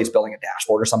 usually it's building a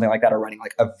dashboard or something like that, or running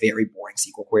like a very boring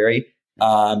SQL query.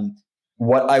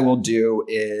 What I will do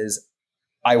is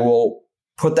I will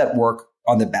put that work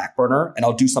on the back burner and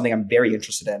I'll do something I'm very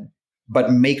interested in,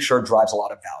 but make sure it drives a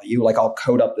lot of value. Like I'll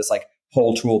code up this like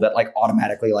whole tool that like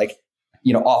automatically like,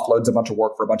 offloads a bunch of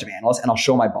work for a bunch of analysts, and I'll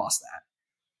show my boss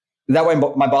that. That way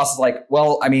my boss is like,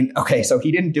 well, I mean, okay, so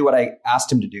he didn't do what I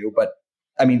asked him to do, but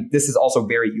I mean, this is also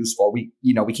very useful. We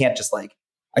can't just like,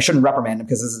 I shouldn't reprimand him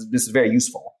because this is very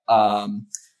useful.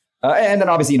 And then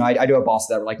obviously, I do have bosses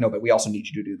that are like, no, but we also need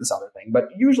you to do this other thing. But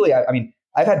usually, I mean,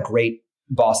 I've had great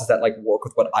bosses that like work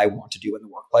with what I want to do in the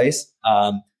workplace.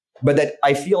 But that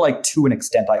I feel like to an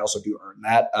extent, I also do earn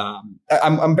that.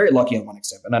 I'm very lucky on one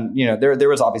extent. And then,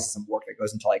 there is obviously some work that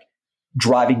goes into like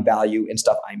driving value in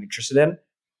stuff I'm interested in.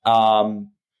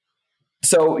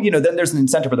 So, then there's an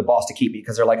incentive for the boss to keep me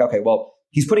because they're like, okay, well,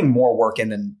 he's putting more work in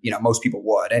than, most people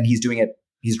would, and he's doing it.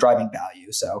 He's driving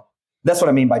value. So that's what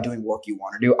I mean by doing work you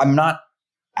want to do. I'm not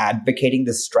advocating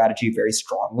this strategy very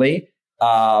strongly.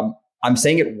 I'm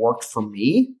saying it worked for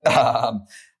me. I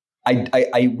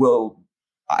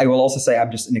will also say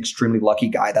I'm just an extremely lucky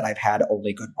guy that I've had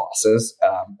only good bosses.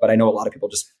 But I know a lot of people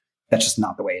that's just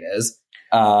not the way it is.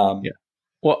 Yeah.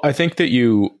 Well, I think that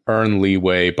you earn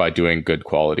leeway by doing good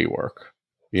quality work,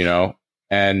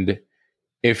 and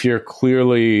if you're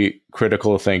clearly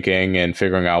critical thinking and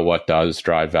figuring out what does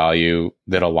drive value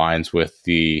that aligns with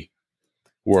the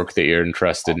work that you're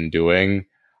interested in doing,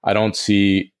 I don't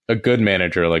see a good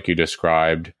manager like you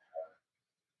described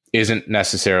isn't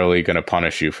necessarily going to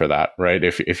punish you for that, right?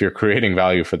 If you're creating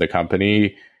value for the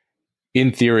company,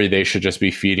 in theory, they should just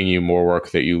be feeding you more work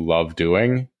that you love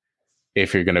doing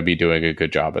if you're going to be doing a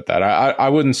good job at that. I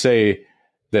wouldn't say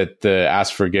that the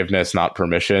ask forgiveness, not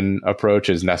permission approach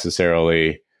is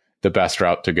necessarily the best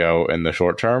route to go in the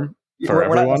short term for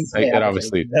everyone. It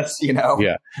obviously,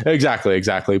 yeah,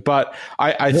 exactly. But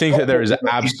I think that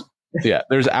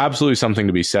there's absolutely something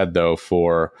to be said though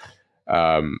for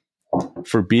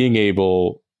being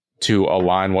able to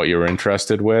align what you're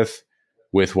interested with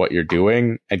what you're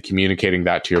doing and communicating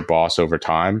that to your boss over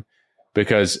time,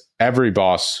 because every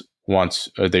boss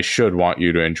they should want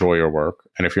you to enjoy your work.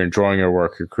 And if you're enjoying your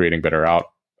work, you're creating better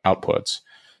outputs.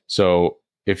 So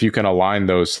if you can align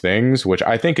those things, which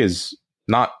I think is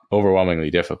not overwhelmingly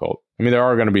difficult. I mean, there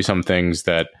are going to be some things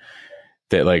that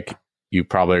like you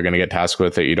probably are going to get tasked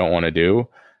with that you don't want to do.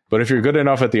 But if you're good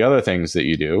enough at the other things that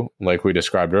you do, like we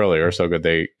described earlier, so good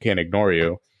they can't ignore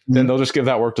you, then they'll just give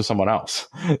that work to someone else.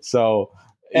 So,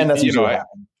 and that's what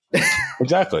happened.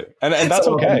 Exactly. And that's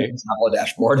okay. A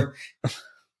dashboard.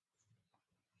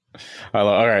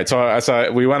 All right.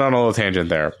 So we went on a little tangent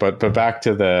there, but back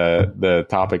to the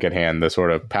topic at hand, the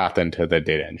sort of path into the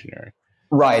data engineering.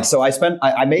 Right. So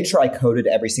I made sure I coded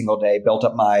every single day, built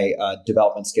up my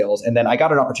development skills, and then I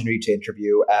got an opportunity to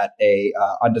interview at a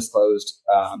undisclosed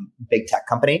big tech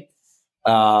company.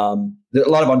 There are a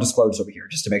lot of undisclosed over here,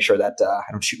 just to make sure that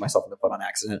I don't shoot myself in the foot on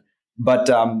accident. But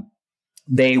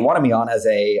they wanted me on as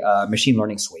a machine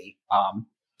learning SWE.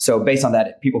 So based on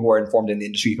that, people who are informed in the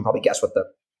industry, you can probably guess what the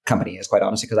company is, quite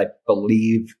honestly, because I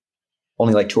believe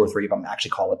only like 2 or 3 of them actually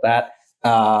call it that.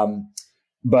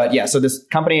 But yeah, so this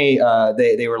company,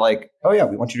 they were like, oh yeah,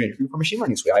 we want you to interview for machine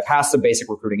learning SWE. I passed the basic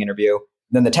recruiting interview.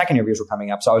 Then the tech interviews were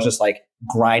coming up. So I was just like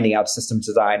grinding out systems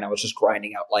design. I was just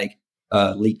grinding out like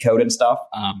lead code and stuff.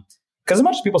 Because as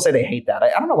much as people say they hate that, I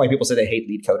don't know why people say they hate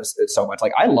lead code so much.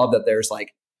 Like, I love that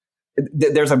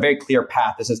there's a very clear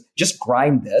path that says just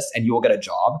grind this and you will get a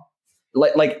job.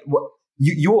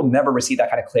 You will never receive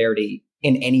that kind of clarity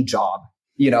in any job.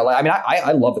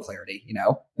 I love the clarity,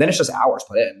 then it's just hours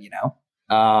put in,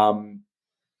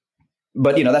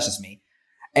 but that's just me.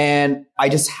 And I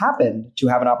just happened to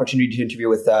have an opportunity to interview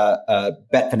with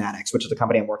Bet Fanatics, which is the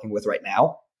company I'm working with right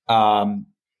now.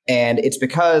 And it's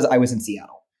because I was in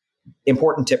Seattle.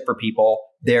 Important tip for people: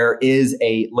 there is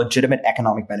a legitimate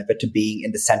economic benefit to being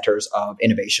in the centers of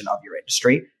innovation of your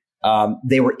industry.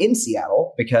 They were in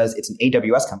Seattle because it's an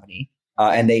AWS company,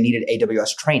 and they needed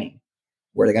AWS training.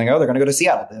 Where are they going to go? They're going to go to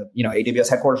Seattle. AWS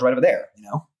headquarters right over there.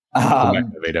 The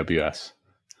Mecca of AWS.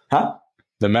 Huh?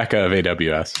 The Mecca of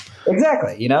AWS.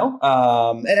 Exactly. And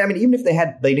I mean, even if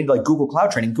they need like Google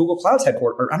Cloud training, Google Cloud's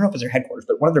headquarters, or I don't know if it's their headquarters,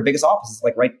 but one of their biggest offices,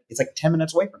 it's like 10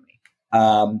 minutes away from me.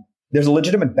 There's a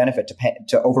legitimate benefit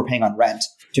to overpaying on rent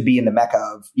to be in the Mecca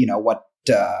of, what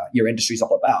your industry is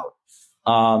all about.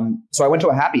 So I went to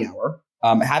a happy hour.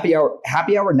 Happy hour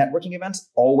networking events,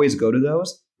 always go to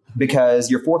those,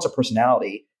 because your force of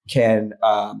personality can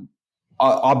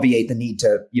obviate the need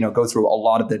to, go through a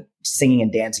lot of the singing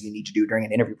and dancing you need to do during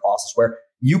an interview process, where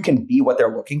you can be what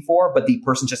they're looking for, but the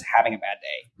person's just having a bad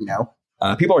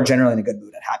day. People are generally in a good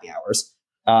mood at happy hours.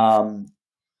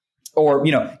 Or,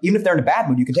 even if they're in a bad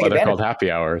mood, you can take advantage. They're called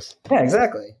happy hours. Yeah,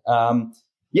 exactly. And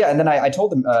then I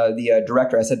told them, the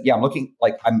director, I said, yeah, I'm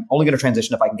only going to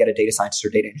transition if I can get a data scientist or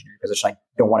data engineering position. I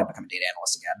don't want to become a data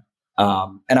analyst again.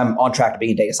 And I'm on track to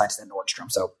being a data scientist at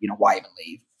Nordstrom. So, why even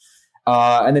leave?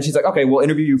 And then she's like, okay, we'll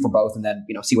interview you for both and then,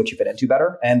 see what you fit into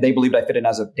better. And they believed I fit in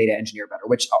as a data engineer better,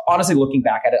 which honestly, looking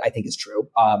back at it, I think is true.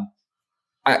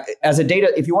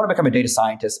 If you want to become a data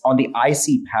scientist on the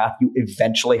IC path, you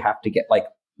eventually have to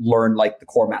learn the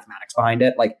core mathematics behind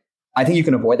it. I think you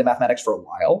can avoid the mathematics for a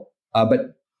while,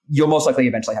 but you'll most likely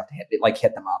eventually have to hit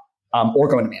them up, or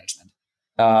go into management.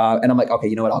 And I'm like, okay,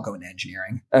 you know what? I'll go into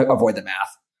engineering, avoid the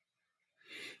math.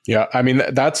 Yeah. I mean,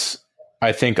 that's,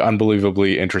 I think,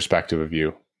 unbelievably introspective of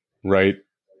you, right?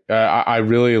 I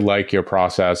really like your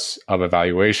process of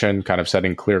evaluation, kind of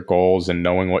setting clear goals and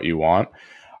knowing what you want.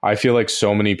 I feel like it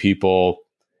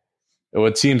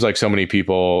seems like so many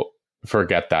people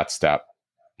forget that step,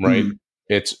 right?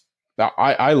 Mm-hmm.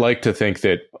 I like to think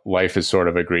that life is sort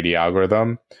of a greedy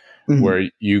algorithm, mm-hmm. where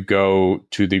you go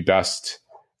to the best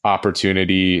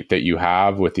opportunity that you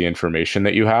have with the information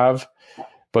that you have.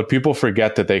 but people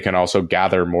forget that they can also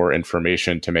gather more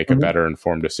information to make a better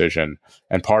informed decision.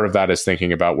 And part of that is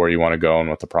thinking about where you want to go and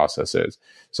what the process is.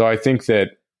 So I think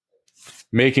that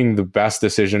making the best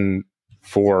decision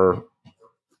for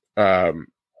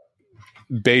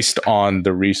based on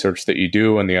the research that you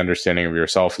do and the understanding of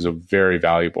yourself is a very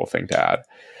valuable thing to add.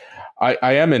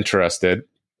 I am interested.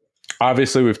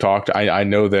 Obviously, we've talked. I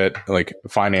know that like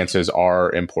finances are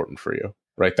important for you,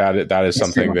 right? That is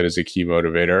something that is a key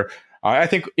motivator. I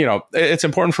think, it's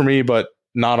important for me, but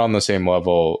not on the same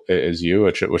level as you,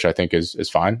 which I think is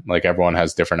fine. Like everyone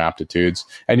has different aptitudes,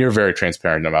 and you're very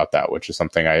transparent about that, which is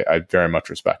something I very much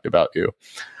respect about you.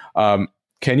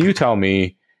 Can you tell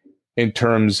me, in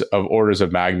terms of orders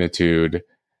of magnitude,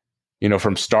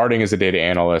 from starting as a data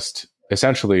analyst,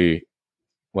 essentially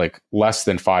like less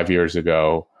than 5 years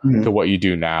ago to what you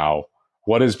do now,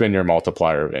 what has been your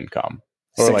multiplier of income?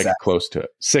 Or 6X. Like close to it.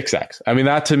 6X. I mean,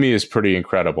 that to me is pretty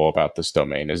incredible about this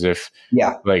domain, as if,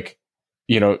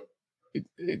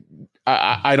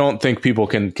 I don't think people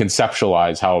can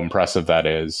conceptualize how impressive that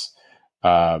is,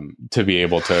 to be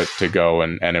able to go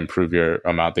and improve your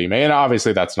amount that you make. And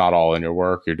obviously that's not all in your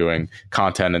work. You're doing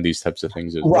content and these types of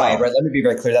things as well. Right. Let me be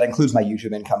very clear. That includes my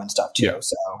YouTube income and stuff too. Yeah.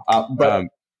 So, but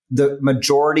the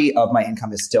majority of my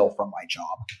income is still from my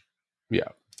job. Yeah.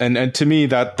 And to me,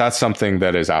 that's something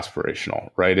that is aspirational,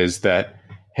 right? Is that,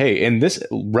 hey, in this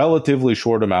relatively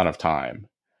short amount of time,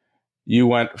 you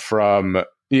went from,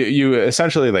 you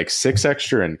essentially like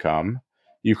 6x your income.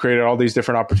 You created all these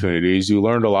different opportunities. You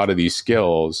learned a lot of these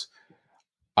skills.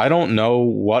 I don't know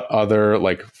what other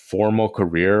like formal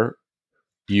career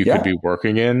you could be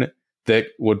working in that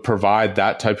would provide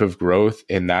that type of growth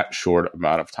in that short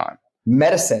amount of time.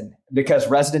 Medicine, because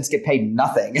residents get paid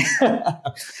nothing.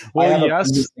 Well,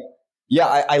 yes.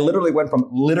 I literally went from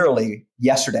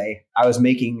yesterday, I was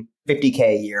making $50K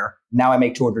a year. Now I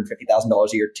make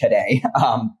 $250,000 a year today.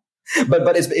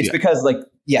 But it's because like,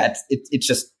 it's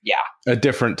just, a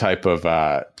different type of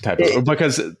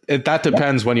because that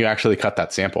depends when you actually cut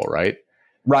that sample, right?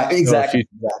 Right. Exactly.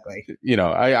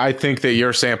 So I think that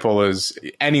your sample is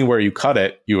anywhere you cut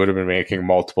it, you would have been making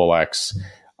multiple X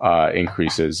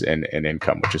increases in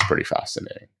income, which is pretty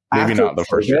fascinating. Maybe not the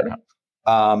first year.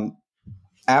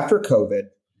 After COVID,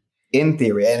 in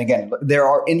theory, and again, there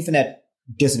are infinite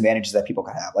disadvantages that people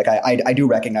can have. Like I do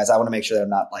recognize, I want to make sure that I'm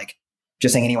not like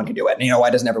just saying anyone can do it. And,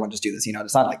 why doesn't everyone just do this?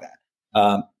 It's not like that.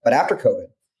 But after COVID,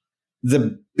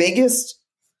 the biggest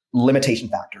limitation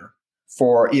factor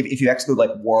for if you exclude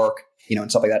like work, and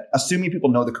stuff like that, assuming people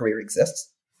know the career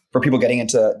exists for people getting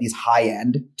into these high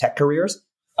end tech careers,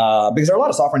 because there are a lot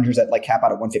of software engineers that like cap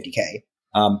out at 150K,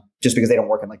 just because they don't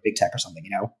work in like big tech or something,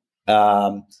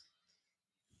 How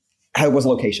was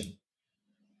location?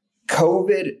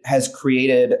 COVID has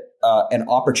created an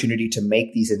opportunity to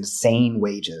make these insane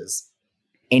wages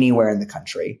anywhere in the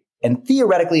country, and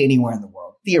theoretically anywhere in the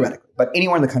world, but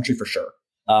anywhere in the country for sure.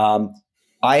 I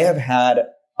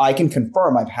can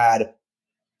confirm I've had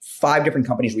 5 different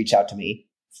companies reach out to me,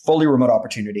 fully remote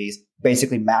opportunities,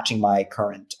 basically matching my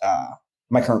current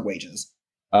wages.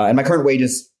 And my current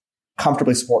wages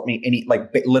comfortably support me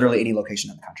literally any location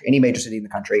in the country, any major city in the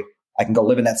country. I can go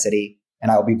live in that city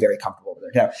and I will be very comfortable over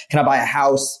there. Now, can I buy a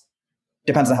house?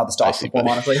 Depends on how the stocks perform,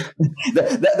 honestly.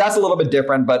 That's a little bit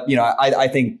different, but I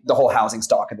think the whole housing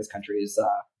stock in this country is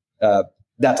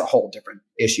that's a whole different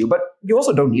issue. But you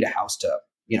also don't need a house to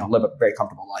live a very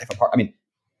comfortable life. I mean,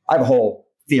 I have a whole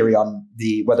theory on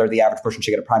whether the average person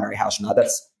should get a primary house or not.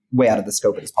 That's way out of the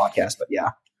scope of this podcast, but yeah.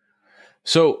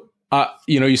 So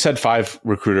you said 5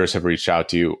 recruiters have reached out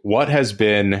to you. What has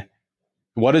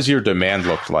your demand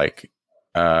looked like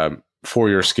for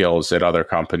your skills at other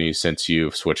companies since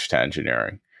you've switched to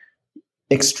engineering?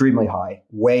 Extremely high,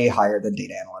 way higher than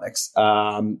data analytics.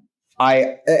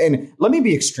 And let me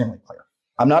be extremely clear.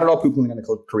 I'm not at all poo-pooing on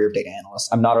the career of data analyst.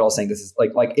 I'm not at all saying this is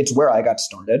like it's where I got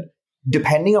started.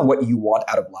 Depending on what you want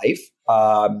out of life,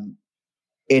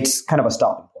 it's kind of a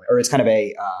stopping point, or it's kind of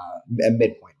a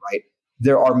midpoint, right?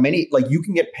 There are many, like you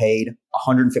can get paid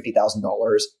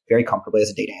 $150,000 very comfortably as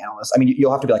a data analyst. I mean,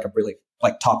 you'll have to be like a really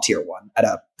like top tier one at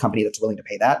a company that's willing to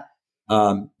pay that.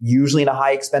 Usually in a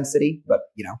high expense city, but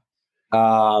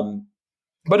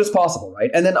but it's possible, right?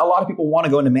 And then a lot of people want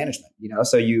to go into management,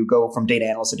 so you go from data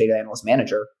analyst to data analyst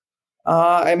manager.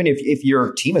 I mean, if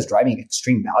your team is driving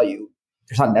extreme value,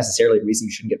 there's not necessarily a reason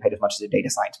you shouldn't get paid as much as a data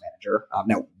science manager.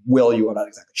 Now, will you? I'm not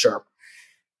exactly sure.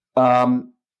 But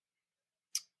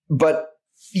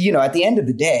at the end of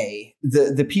the day,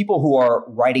 the people who are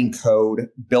writing code,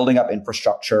 building up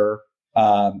infrastructure,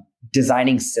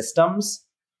 designing systems,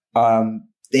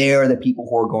 they're the people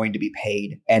who are going to be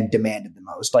paid and demanded the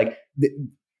most. Like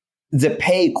the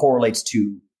pay correlates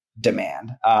to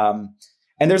demand. And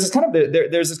there's this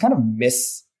kind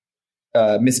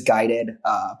of misguided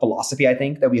philosophy, I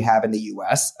think, that we have in the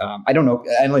US. I don't know.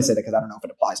 I only say that because I don't know if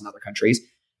it applies in other countries,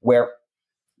 where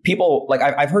people, like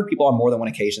I've heard people on more than one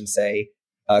occasion say,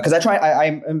 because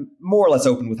I'm more or less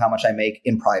open with how much I make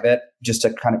in private, just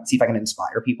to kind of see if I can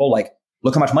inspire people. Like,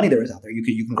 look how much money there is out there.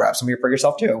 You can grab some for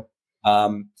yourself too.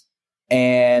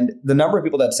 And the number of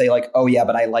people that say like, oh yeah,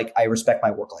 but I respect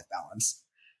my work-life balance.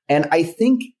 And I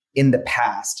think in the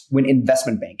past, when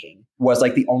investment banking was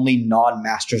like the only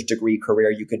non-master's degree career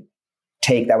you could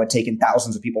take that would take in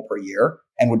thousands of people per year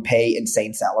and would pay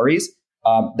insane salaries,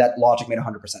 that logic made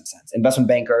 100% sense. Investment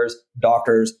bankers,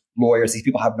 doctors, lawyers, these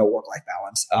people have no work-life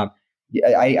balance.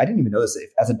 I didn't even know this.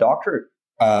 As a doctor,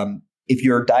 if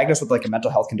you're diagnosed with like a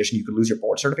mental health condition, you could lose your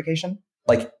board certification.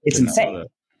 Like, it's insane.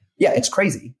 Yeah, it's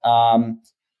crazy.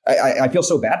 I feel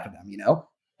so bad for them, you know?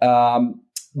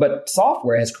 But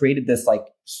software has created this like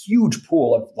huge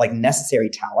pool of like necessary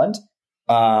talent,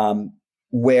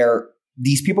 where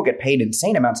these people get paid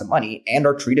insane amounts of money and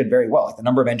are treated very well. Like, the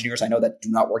number of engineers I know that do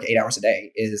not work 8 hours a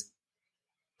day is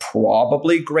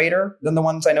probably greater than the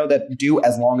ones I know that do,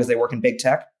 as long as they work in big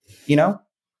tech, you know?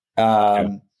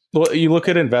 Well, you look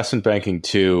at investment banking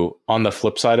too. On the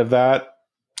flip side of that,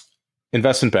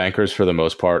 investment bankers, for the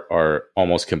most part, are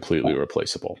almost completely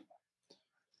replaceable.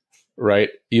 Right?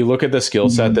 You look at the skill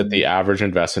set that the average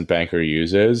investment banker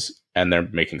uses, and they're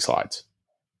making slides.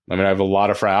 I mean, I have a lot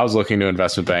of friends. I was looking to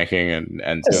investment banking and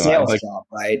it's a sales job,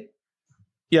 right?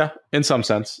 Yeah, in some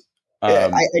sense. I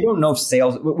don't know if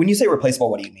sales. When you say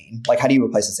replaceable, what do you mean? Like, how do you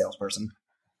replace a salesperson?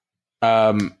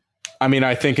 I mean,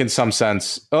 I think in some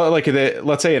sense, like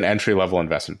let's say an entry level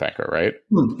investment banker, right?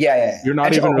 Yeah. You're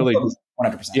not even really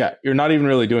 100%. Yeah, you're not even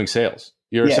really doing sales.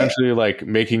 You're essentially like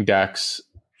making decks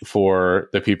for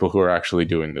the people who are actually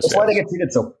doing this. That's why they get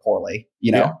treated so poorly,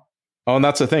 you know? Yeah. Oh, and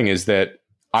that's the thing, is that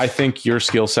I think your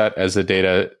skill set as a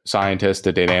data scientist,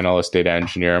 a data analyst, data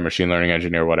engineer, machine learning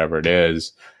engineer, whatever it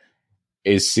is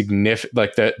significant.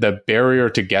 Like the barrier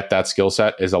to get that skill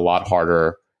set is a lot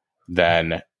harder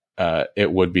than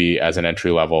it would be as an entry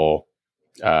level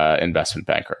investment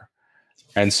banker.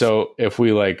 And so if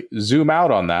we like zoom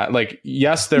out on that, like,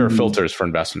 yes, there are filters for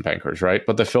investment bankers, right?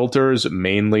 But the filters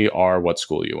mainly are what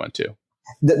school you went to.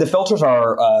 The filters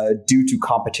are due to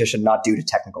competition, not due to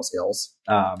technical skills.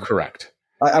 Correct.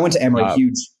 I went to Emory,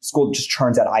 huge school, just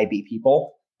churns out IB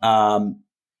people.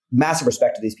 Massive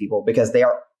respect to these people because they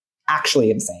are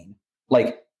actually insane.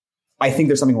 Like, I think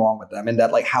there's something wrong with them in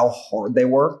that, like, how hard they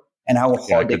work and how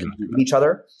hard they compete with each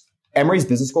other. Emory's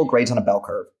business school grades on a bell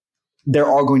curve. There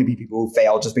are going to be people who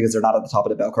fail just because they're not at the top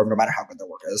of the bell curve, no matter how good their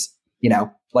work is. You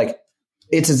know, like,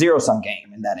 it's a zero-sum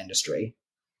game in that industry.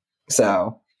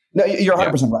 So, no, you're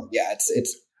 100% right. Yeah,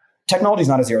 it's technology is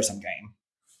not a zero-sum game.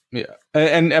 Yeah,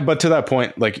 and but to that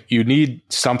point, like, you need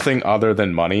something other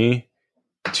than money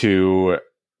to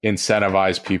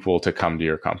incentivize people to come to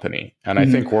your company. And I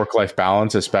think work-life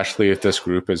balance, especially if this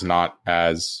group is not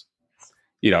as,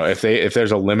 you know, if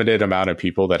there's a limited amount of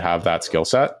people that have that skill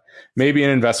set. Maybe in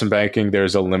investment banking,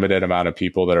 there's a limited amount of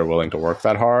people that are willing to work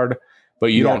that hard, but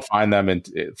you don't find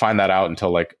that out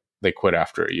until like they quit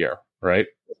after a year, right?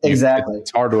 Exactly.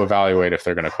 It's hard to evaluate if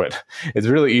they're going to quit. It's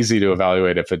really easy to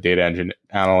evaluate if a data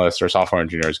analyst or software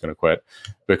engineer is going to quit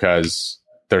because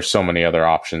there's so many other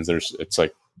options. It's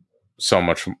like so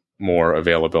much more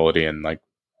availability and like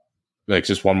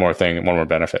just one more thing, one more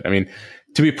benefit. I mean,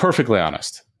 to be perfectly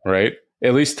honest, right?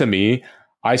 At least to me,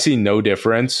 I see no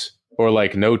difference or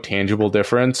like no tangible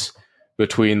difference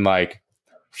between like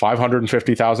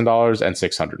 $550,000 and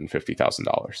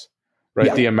 $650,000, right?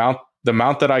 Yeah. The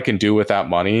amount that I can do with that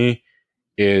money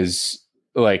is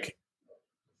like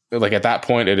at that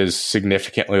point, it is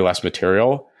significantly less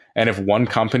material. And if one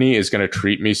company is going to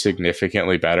treat me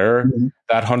significantly better,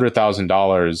 that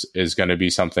 $100,000 is going to be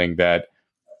something that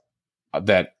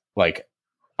like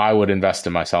I would invest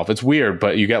in myself. It's weird,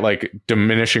 but you get like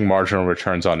diminishing marginal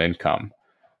returns on income,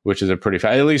 which is a pretty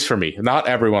at least for me. Not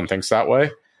everyone thinks that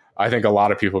way. I think a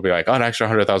lot of people be like, oh, an extra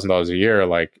 $100,000 a year,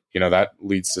 like, you know, that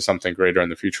leads to something greater in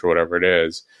the future, whatever it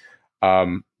is.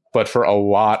 But for a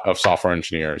lot of software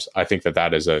engineers, I think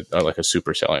that is a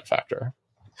super salient factor.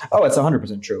 Oh, it's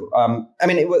 100% true. I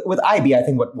mean, with IB, I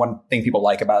think one thing people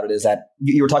like about it is that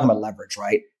you were talking about leverage,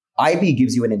 right? IB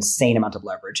gives you an insane amount of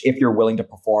leverage if you're willing to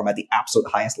perform at the absolute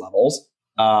highest levels,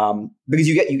 because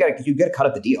you get a cut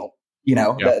of the deal. You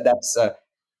know, that's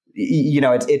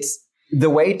it's the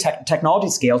way technology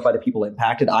scales by the people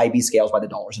impacted. IB scales by the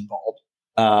dollars involved,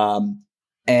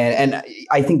 and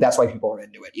I think that's why people are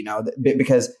into it. You know,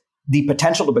 because the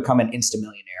potential to become an insta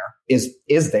millionaire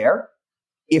is there.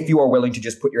 if you are willing to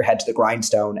just put your head to the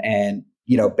grindstone and,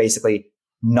 basically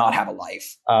not have a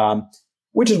life,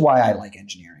 which is why I like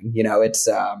engineering. It's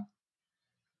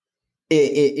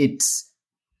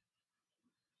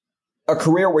a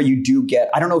career where you do get,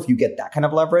 I don't know if you get that kind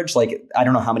of leverage. Like, I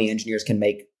don't know how many engineers can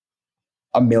make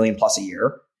 $1 million plus a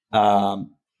year.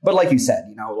 But like you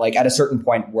said, like at a certain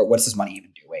point, what's this money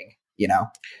even doing,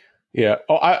 Yeah.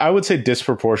 Oh, I would say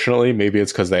disproportionately, maybe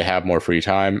it's because they have more free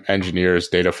time, engineers,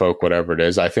 data folk, whatever it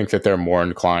is. I think that they're more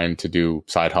inclined to do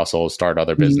side hustles, start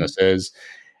other businesses.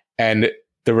 And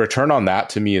the return on that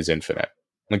to me is infinite.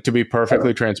 Like, to be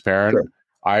perfectly transparent, Sure.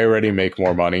 I already make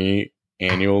more money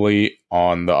annually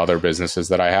on the other businesses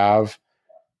that I have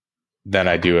than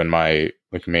I do in my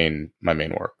main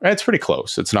work. And it's pretty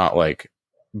close. It's not like,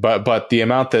 but the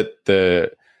amount that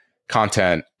the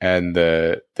content and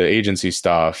the agency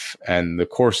stuff and the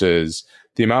courses,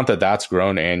 the amount that's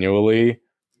grown annually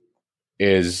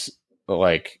is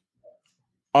like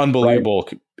unbelievable,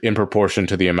 right, in proportion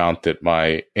to the amount that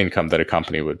my income that a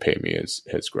company would pay me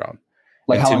has grown.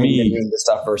 Like, and how long have you been doing this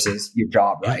stuff versus your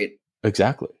job, right?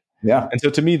 Exactly. Yeah. And so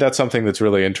to me, that's something that's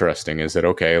really interesting, is that,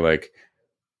 okay, like,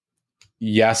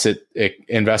 yes, it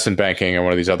investment banking and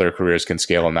one of these other careers can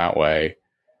scale in that way.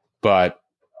 But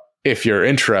if you're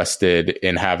interested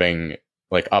in having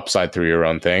like upside through your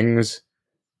own things,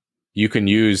 you can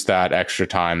use that extra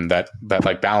time, that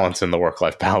like balance in the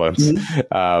work-life balance,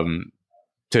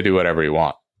 to do whatever you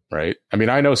want. Right. I mean,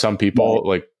 I know some people,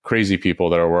 like crazy people,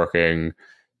 that are working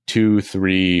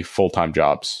 2-3 full-time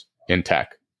jobs in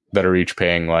tech that are each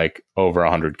paying like over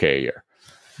 $100K a year.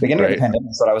 Beginning of the pandemic,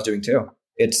 that's what I was doing too.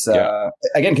 It's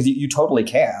again, because you totally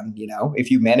can, if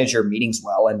you manage your meetings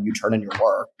well and you turn in your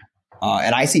work.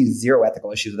 And I see zero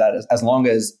ethical issues with that as long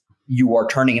as you are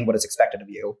turning in what is expected of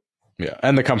you. Yeah.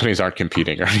 And the companies aren't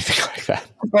competing or anything like that.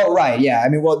 Oh, right. Yeah. I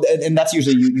mean, well, and that's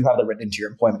usually you have that written into your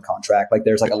employment contract. Like,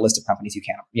 there's like a list of companies you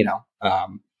can't,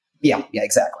 yeah,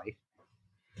 exactly.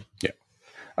 Yeah.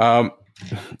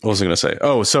 What was I going to say?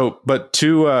 Oh, but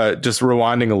to just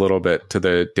rewinding a little bit to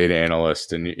the data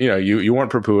analyst, and you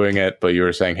weren't poo-pooing it, but you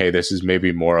were saying, hey, this is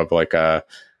maybe more of like a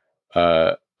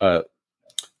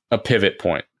pivot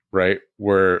point, right?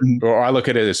 Or I look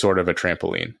at it as sort of a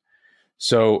trampoline.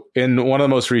 So in one of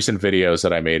the most recent videos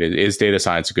that I made, is data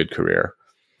science a good career?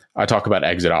 I talk about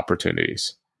exit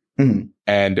opportunities,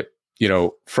 and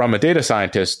from a data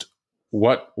scientist,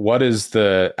 what is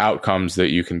the outcomes that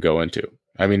you can go into?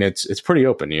 I mean, it's pretty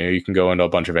open. You can go into a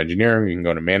bunch of engineering, you can go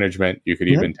into management, you could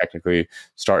even technically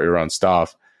start your own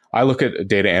stuff. I look at a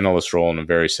data analyst role in a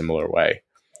very similar way,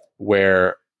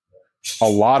 where a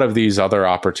lot of these other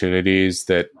opportunities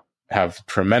that have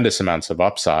tremendous amounts of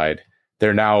upside,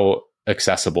 they're now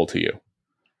accessible to you.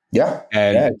 Yeah.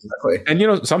 And, exactly.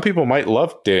 And, some people might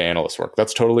love data analyst work.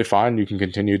 That's totally fine. You can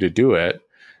continue to do it.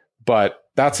 But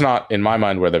that's not, in my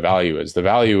mind, where the value is. The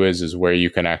value is where you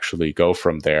can actually go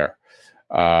from there.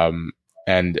 And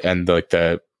like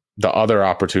the other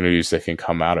opportunities that can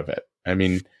come out of it. I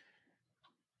mean,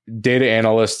 data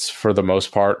analysts, for the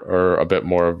most part, are a bit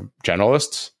more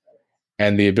generalists.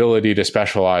 And the ability to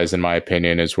specialize, in my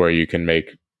opinion, is where you can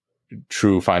make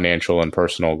true financial and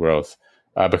personal growth.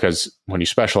 Because when you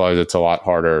specialize, it's a lot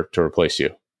harder to replace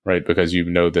you, right? Because you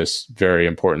know this very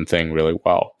important thing really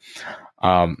well.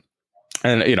 And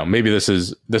maybe this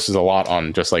is a lot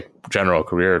on just like general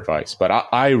career advice, but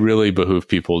I really behoove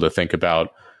people to think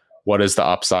about what is the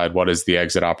upside, what is the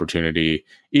exit opportunity,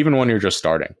 even when you're just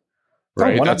starting,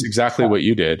 right? That's exactly what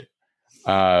you did.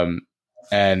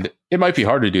 And it might be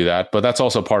hard to do that, but that's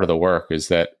also part of the work, is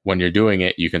that when you're doing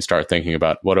it, you can start thinking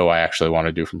about, what do I actually want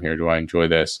to do from here? Do I enjoy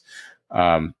this?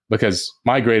 Because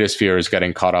my greatest fear is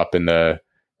getting caught up in the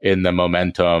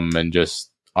momentum and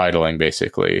just idling,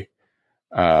 basically.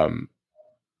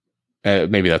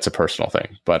 Maybe that's a personal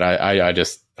thing, but I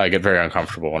get very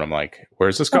uncomfortable when I'm like,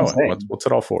 where's this going? What's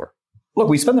it all for? Look,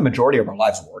 we spend the majority of our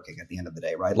lives working at the end of the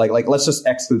day, right? Like let's just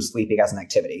exclude sleeping as an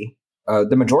activity.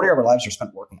 The majority of our lives are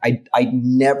spent working. I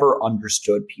never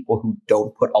understood people who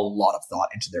don't put a lot of thought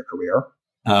into their career,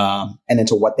 and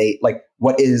into what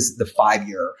is the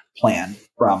 5-year plan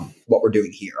from what we're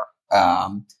doing here.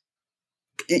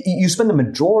 You spend the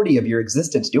majority of your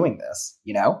existence doing this,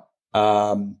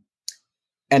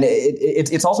 and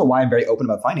it's also why I'm very open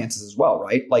about finances as well,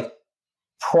 right? Like,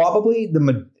 probably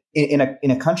in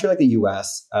a country like the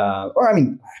US, or I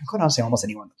mean, I'm going to say almost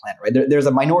anyone on the planet, right? There's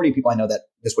a minority of people I know that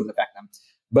this wouldn't affect them,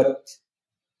 but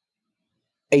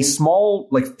a small,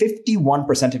 like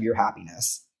 51% of your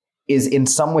happiness is in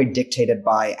some way dictated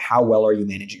by how well are you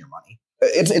managing your money.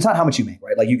 It's not how much you make,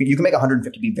 right? Like you can make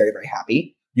 150 be very, very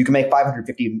happy. You can make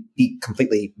 550 be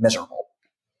completely miserable.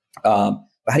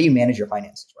 but how do you manage your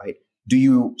finances, right? Do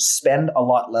you spend a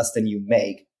lot less than you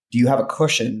make? Do you have a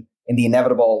cushion in the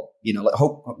inevitable,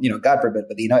 hope, God forbid,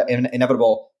 but the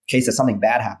inevitable case that something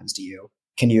bad happens to you?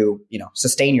 Can you,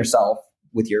 sustain yourself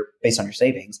based on your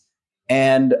savings?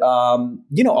 And, a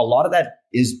lot of that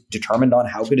is determined on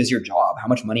how good is your job? How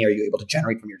much money are you able to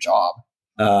generate from your job?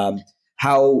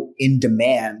 How in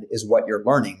demand is what you're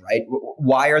learning, right?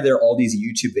 Why are there all these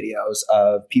YouTube videos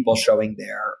of people showing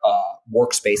their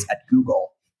workspace at Google?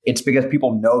 It's because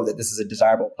people know that this is a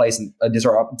desirable place and a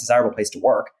desirable place to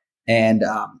work. And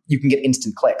you can get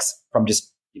instant clicks from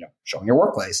just, showing your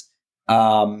workplace.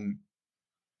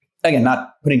 Again,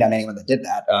 not putting down anyone that did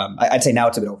that. I'd say now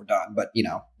it's a bit overdone, but,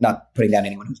 not putting down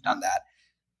anyone who's done that.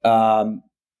 And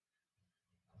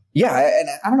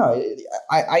I don't know.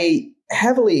 I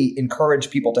heavily encourage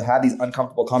people to have these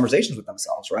uncomfortable conversations with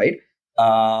themselves, right?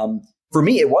 For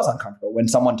me, it was uncomfortable when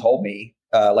someone told me,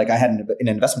 I had an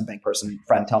investment bank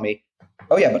friend tell me,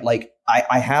 oh yeah, but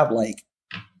I have a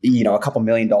couple $1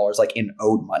 million in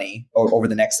owed money over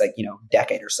the next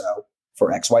decade or so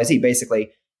for XYZ.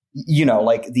 Basically,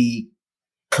 the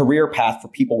career path for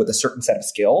people with a certain set of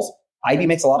skills, IB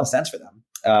makes a lot of sense for them.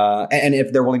 And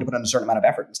if they're willing to put in a certain amount of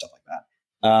effort and stuff like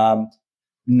that.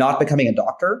 Not becoming a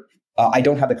doctor, I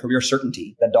don't have the career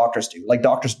certainty that doctors do.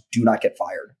 Doctors do not get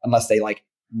fired unless they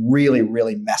really,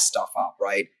 really mess stuff up,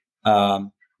 right?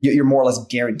 You're more or less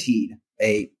guaranteed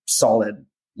a solid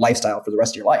lifestyle for the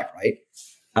rest of your life, right?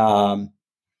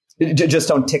 Just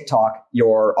don't TikTok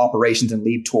your operations and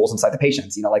leave tools inside the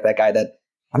patients. Like that guy that,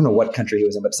 I don't know what country he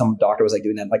was in, but some doctor was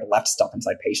doing that, left stuff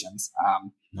inside patients.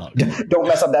 Don't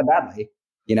mess up that badly,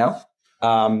 Yeah.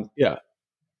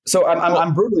 So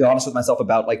I'm brutally honest with myself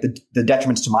about the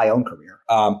detriments to my own career.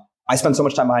 I spend so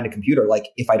much time behind a computer.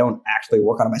 If I don't actually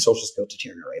work on it, my social skills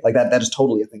deteriorate. That is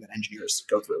totally a thing that engineers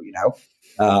go through,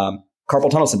 carpal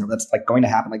tunnel syndrome. That's going to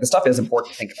happen. The stuff is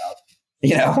important to think about,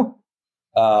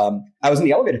 I was in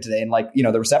the elevator today and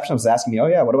the receptionist was asking me, oh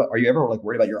yeah, are you ever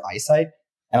worried about your eyesight?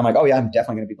 And I'm like, oh yeah, I'm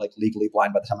definitely going to be legally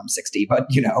blind by the time I'm 60. But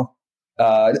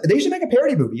they should make a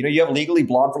parody movie. You have Legally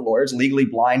Blonde for lawyers, Legally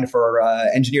Blind for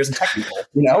engineers and tech people.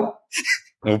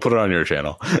 We'll put it on your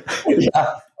channel.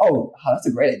 Yeah. Oh, that's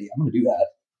a great idea. I'm going to do that.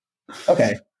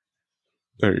 Okay.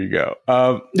 There you go.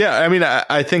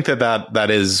 I think that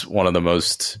is one of the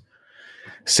most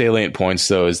salient points,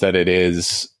 though, is that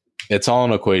it's all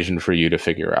an equation for you to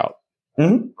figure out,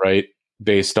 right?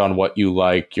 Based on what you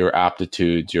like, your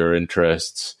aptitudes, your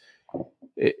interests.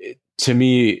 To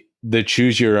me, the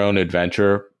choose your own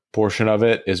adventure portion of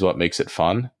it is what makes it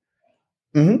fun.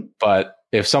 Mm-hmm. But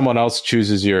if someone else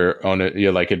chooses your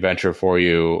adventure for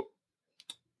you,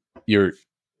 you're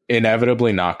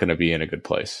inevitably not going to be in a good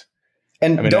place.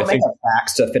 And don't make up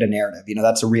facts to fit a narrative.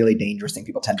 That's a really dangerous thing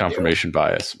people tend to do. Confirmation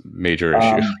bias, major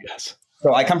issue. Yes.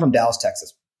 So I come from Dallas,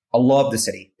 Texas. I love the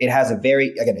city. It has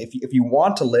if you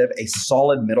want to live a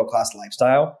solid middle-class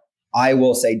lifestyle, I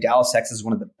will say Dallas, Texas is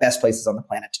one of the best places on the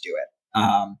planet to do it.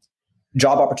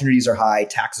 Job opportunities are high,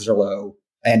 taxes are low,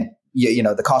 and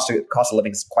the cost of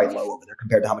living is quite low over there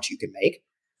compared to how much you can make.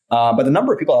 But the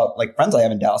number of people, friends I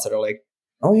have in Dallas that are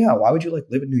oh yeah, why would you live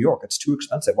in New York? It's too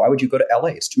expensive. Why would you go to LA?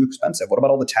 It's too expensive. What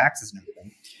about all the taxes and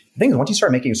everything? The thing is, once you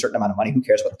start making a certain amount of money, who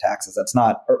cares about the taxes? That's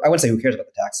not, or I wouldn't say who cares about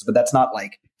the taxes, but that's not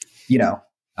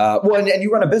and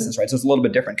you run a business, right? So it's a little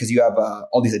bit different because you have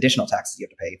all these additional taxes you have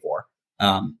to pay for.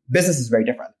 Business is very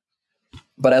different.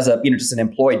 But as a, just an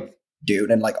employed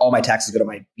dude, and all my taxes go to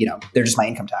my, they're just my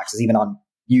income taxes. Even on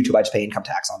YouTube, I just pay income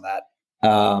tax on that.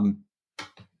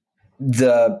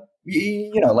 The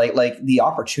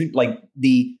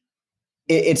opportunity,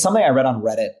 it's something I read on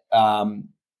Reddit.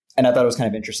 And I thought it was kind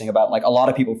of interesting about a lot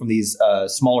of people from these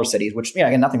smaller cities, which,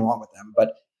 again, nothing wrong with them,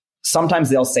 but sometimes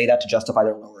they'll say that to justify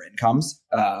their lower incomes.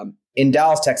 In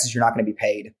Dallas, Texas, you're not going to be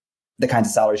paid the kinds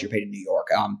of salaries you're paid in New York.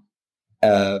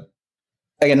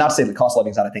 Again, not to say the cost of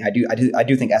living is not a thing. I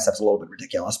do think SF's a little bit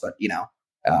ridiculous, but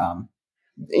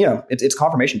it's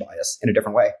confirmation bias in a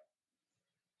different way.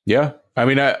 Yeah,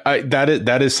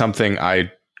 that is something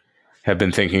I have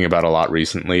been thinking about a lot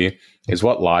recently. Is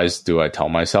what lies do I tell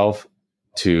myself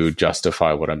to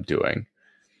justify what I'm doing?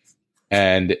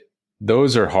 And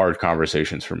those are hard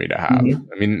conversations for me to have.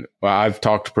 Mm-hmm. I've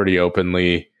talked pretty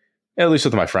openly, at least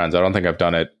with my friends. I don't think I've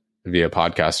done it via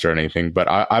podcast or anything, but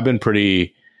I've been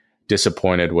pretty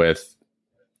disappointed with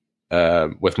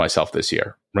myself this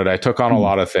year. Right, I took on a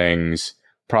lot of things,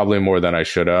 probably more than I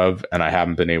should have, and I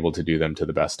haven't been able to do them to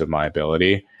the best of my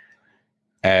ability.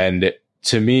 And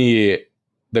to me,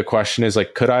 the question is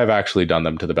could I have actually done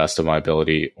them to the best of my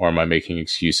ability, or am I making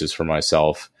excuses for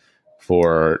myself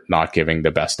for not giving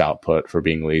the best output, for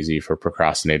being lazy, for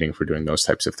procrastinating, for doing those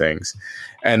types of things.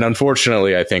 And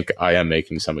unfortunately, I think I am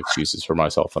making some excuses for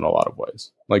myself in a lot of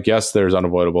ways. Like, yes, there's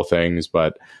unavoidable things,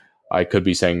 but I could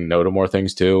be saying no to more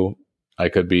things too. I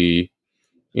could be,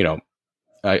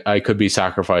 I could be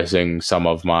sacrificing some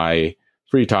of my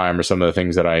free time or some of the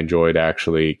things that I enjoy to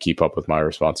actually keep up with my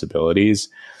responsibilities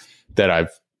that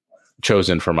I've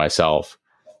chosen for myself.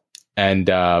 And,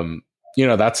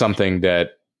 that's something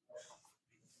that,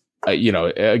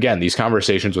 again, these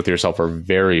conversations with yourself are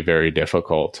very, very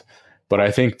difficult, but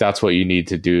I think that's what you need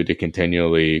to do to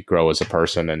continually grow as a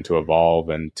person and to evolve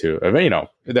and to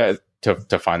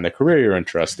find the career you're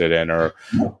interested in,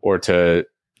 or to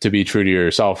be true to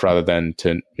yourself rather than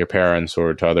to your parents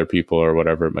or to other people or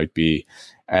whatever it might be.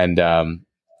 And,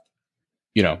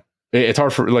 it's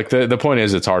hard for, like, the point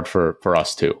is, it's hard for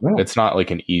us too. Yeah. It's not like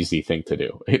an easy thing to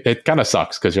do. It kind of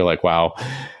sucks because you're like, wow,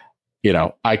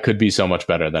 I could be so much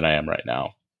better than I am right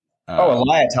now. A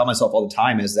lie I tell myself all the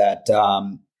time is that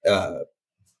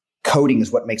coding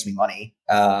is what makes me money.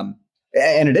 And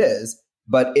it is,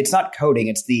 but it's not coding.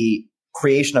 It's the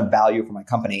creation of value for my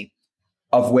company,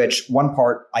 of which one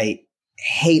part I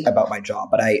hate about my job,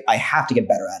 but I have to get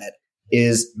better at it,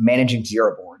 is managing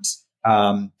Jira boards.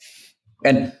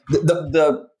 And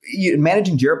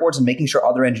managing Jira boards and making sure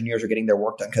other engineers are getting their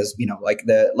work done. Because,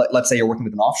 let's say you're working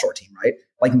with an offshore team, right?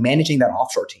 Like, managing that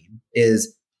offshore team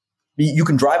is, you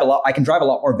can drive a lot. I can drive a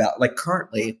lot more value. Like,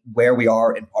 currently where we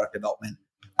are in product development,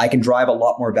 I can drive a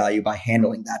lot more value by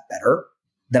handling that better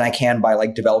than I can by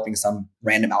developing some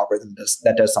random algorithm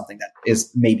that does something that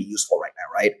is maybe useful right now.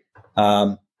 Right.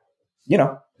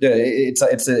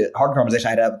 It's a hard conversation I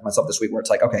had to have with myself this week, where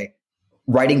it's like, okay,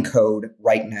 writing code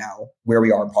right now, where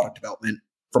we are in product development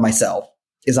for myself,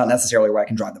 is not necessarily where I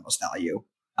can drive the most value.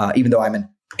 Even though I'm an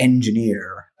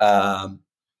engineer,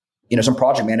 some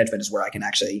project management is where I can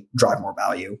actually drive more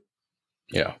value.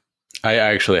 Yeah. I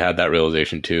actually had that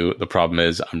realization too. The problem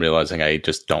is, I'm realizing I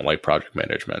just don't like project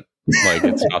management. Like,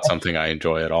 it's not something I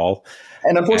enjoy at all.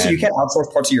 And unfortunately, you can't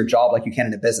outsource parts of your job like you can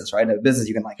in a business, right? In a business,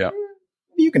 you can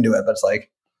you can do it, but it's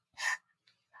like,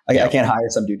 I can't hire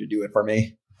some dude to do it for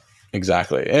me.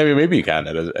 Exactly. I mean, maybe you can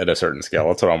at a certain scale.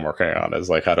 That's what I'm working on, is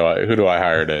like, who do I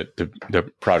hire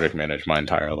to project manage my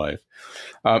entire life?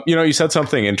 You said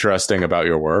something interesting about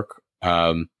your work.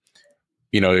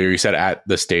 You said at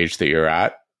the stage that you're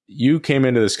at, you came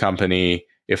into this company,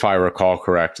 if I recall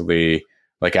correctly,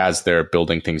 like, as they're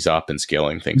building things up and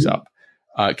scaling things up.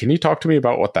 Can you talk to me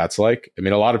about what that's like? I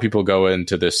mean, a lot of people go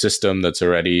into this system that's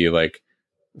already like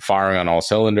firing on all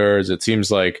cylinders. It seems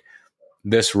like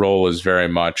this role is very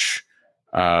much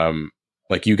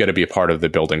like, you get to be a part of the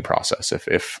building process.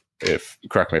 If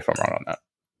correct me if I'm wrong on that.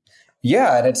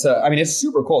 Yeah, and it's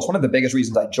super cool. It's one of the biggest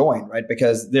reasons I joined, right?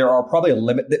 Because there's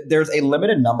a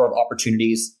limited number of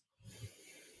opportunities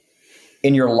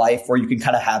in your life where you can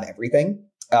kind of have everything.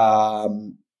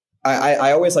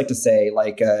 I always like to say,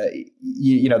 like,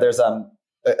 there's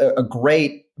a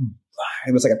great,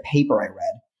 it was like a paper I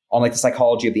read on like the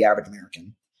psychology of the average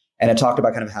American. And it talked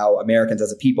about kind of how Americans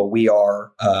as a people, we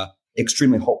are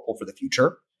extremely hopeful for the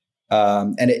future.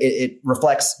 And it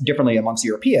reflects differently amongst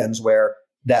Europeans, where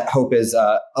that hope is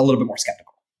a little bit more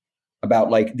skeptical about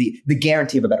like the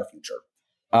guarantee of a better future.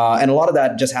 And a lot of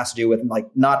that just has to do with, like,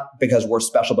 not because we're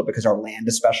special, but because our land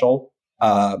is special,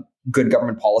 good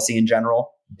government policy in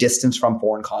general, distance from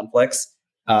foreign conflicts.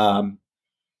 And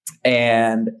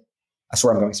I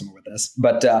swear I'm going somewhere with this,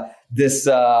 but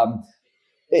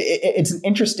it's an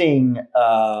interesting,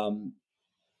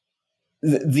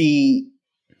 the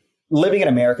living in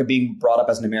America, being brought up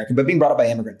as an American, but being brought up by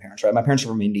immigrant parents, right? My parents are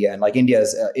from India, and like, India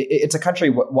is, it's a country,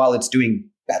 while it's doing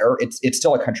better, it's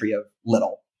still a country of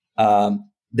little.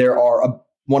 There are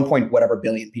 1 point whatever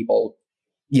billion people,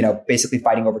 basically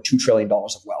fighting over $2 trillion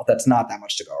of wealth. That's not that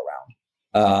much to go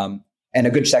around. And a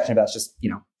good section of that's just,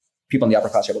 people in the upper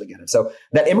class are able to get it. So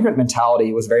that immigrant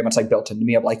mentality was very much like built into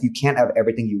me, of like, you can't have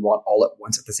everything you want all at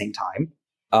once at the same time.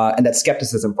 And that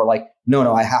skepticism for like,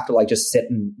 no, I have to like just sit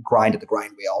and grind at the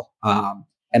grind wheel.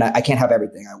 And I can't have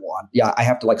everything I want. Yeah, I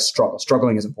have to like struggle.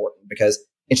 Struggling is important because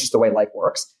it's just the way life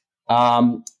works.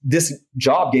 This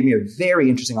job gave me a very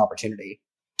interesting opportunity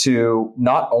to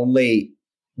not only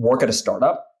work at a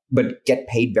startup, but get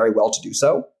paid very well to do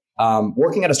so.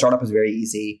 Working at a startup is very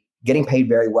easy. Getting paid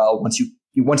very well once you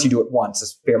do it once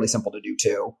is fairly simple to do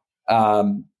too.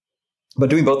 But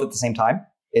doing both at the same time,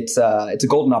 it's a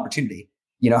golden opportunity.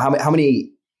 How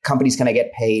many companies can I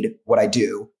get paid what I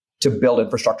do to build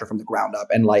infrastructure from the ground up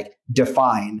and like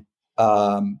define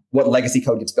what legacy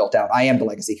code gets built out? I am the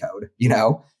legacy code,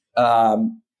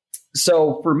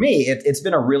 So for me, it's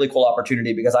been a really cool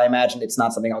opportunity because I imagine it's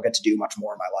not something I'll get to do much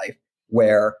more in my life,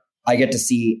 where I get to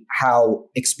see how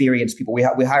experienced people, we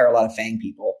hire a lot of FANG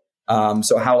people.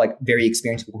 So how like very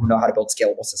experienced people who know how to build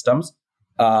scalable systems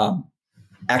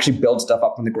actually build stuff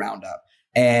up from the ground up.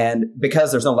 And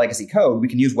because there's no legacy code, we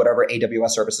can use whatever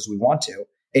AWS services we want to.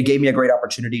 It gave me a great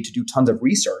opportunity to do tons of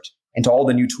research into all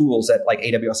the new tools that like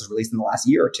AWS has released in the last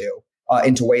year or two,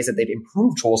 into ways that they've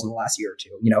improved tools in the last year or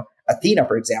two. Athena,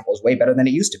 for example, is way better than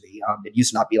it used to be. It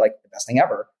used to not be like the best thing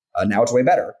ever. Now it's way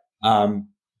better.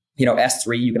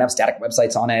 S3, you can have static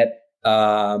websites on it. They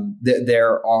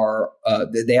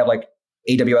have like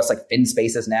AWS like fin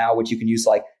spaces now, which you can use to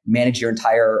like manage your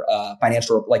entire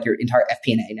financial, like your entire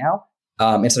FP&A now,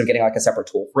 instead of getting like a separate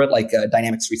tool for it, like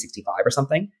Dynamics 365 or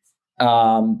something.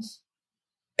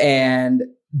 And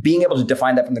being able to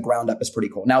define that from the ground up is pretty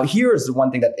cool. Now, here's the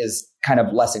one thing that is kind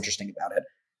of less interesting about it.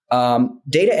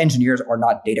 Data engineers are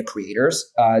not data creators,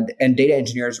 and data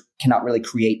engineers cannot really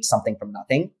create something from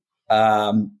nothing.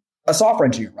 A software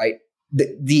engineer, right?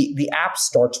 The app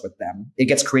starts with them. It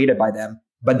gets created by them,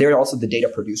 but they're also the data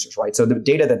producers, right? So the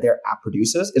data that their app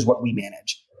produces is what we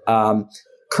manage.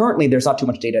 Currently, there's not too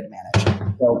much data to manage.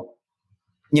 So,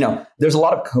 there's a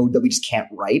lot of code that we just can't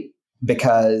write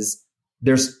because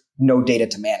there's no data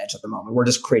to manage at the moment. We're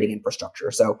just creating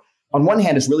infrastructure. So on one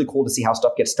hand, it's really cool to see how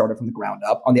stuff gets started from the ground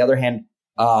up. On the other hand,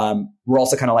 we're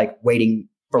also kind of like waiting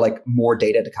for like more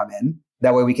data to come in.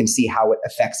 That way we can see how it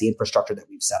affects the infrastructure that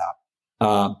we've set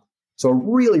up. So a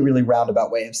really, really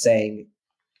roundabout way of saying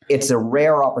it's a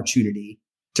rare opportunity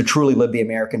to truly live the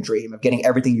American dream of getting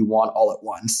everything you want all at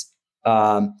once,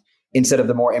 instead of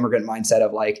the more immigrant mindset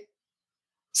of like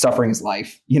suffering is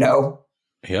life,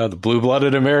 Yeah, the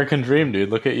blue-blooded American dream, dude.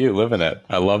 Look at you living it.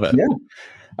 I love it.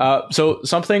 Yeah. So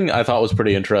something I thought was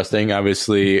pretty interesting,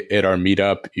 obviously at our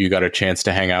meetup, you got a chance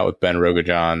to hang out with Ben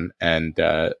Rogajan and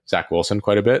Zach Wilson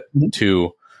quite a bit,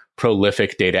 two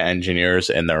prolific data engineers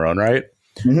in their own right,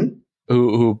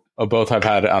 who both I've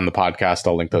had on the podcast.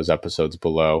 I'll link those episodes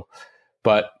below.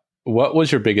 But what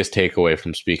was your biggest takeaway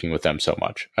from speaking with them so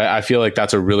much? I feel like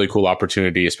that's a really cool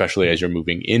opportunity, especially as you're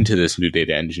moving into this new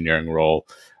data engineering role.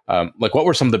 Like, what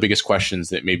were some of the biggest questions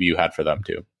that maybe you had for them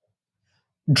too?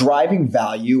 Driving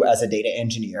value as a data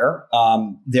engineer,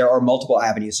 there are multiple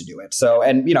avenues to do it. So,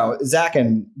 and Zach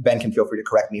and Ben can feel free to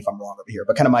correct me if I'm wrong over here,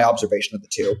 but kind of my observation of the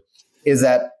two is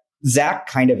that Zach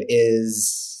kind of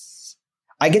is,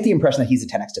 I get the impression that he's a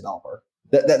 10x developer.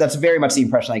 That's very much the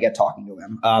impression I get talking to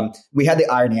him. We had the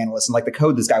Iron Analyst, and like the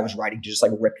code this guy was writing to just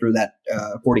like rip through that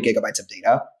 40 gigabytes of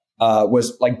data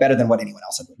was like better than what anyone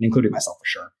else had written, including myself for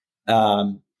sure.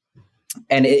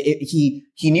 And he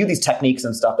knew these techniques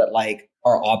and stuff that like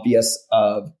are obvious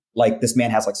of like this man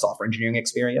has like software engineering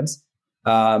experience.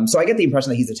 So I get the impression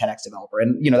that he's a 10x developer,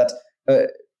 and that's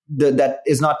that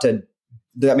is not to.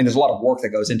 There's a lot of work that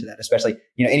goes into that, especially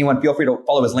anyone feel free to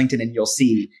follow his LinkedIn and you'll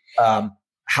see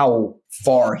how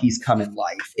far he's come in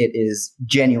life. It is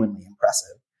genuinely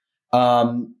impressive.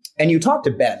 And you talk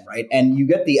to Ben, right? And you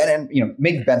get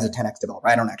maybe Ben's a 10x developer.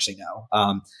 I don't actually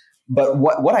know. But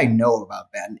what I know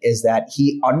about Ben is that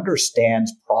he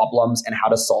understands problems and how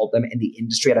to solve them in the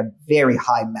industry at a very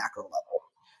high macro level.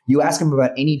 You ask him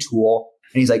about any tool,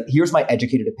 and he's like, here's my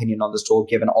educated opinion on this tool,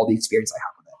 given all the experience I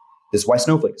have with it. This is why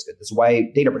Snowflake is good. This is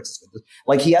why Databricks is good.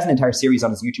 Like, he has an entire series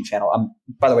on his YouTube channel.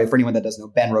 By the way, for anyone that doesn't know,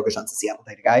 Ben Rogajan's a Seattle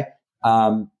data guy.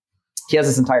 He has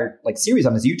this entire like series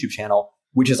on his YouTube channel,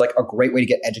 which is like a great way to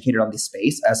get educated on this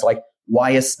space as to, like,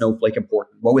 why is Snowflake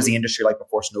important? What was the industry like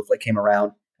before Snowflake came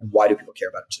around? And why do people care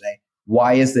about it today?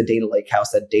 Why is the data lake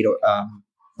house that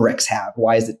Databricks have?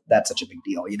 Why is that such a big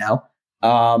deal?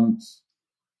 I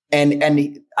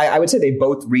would say they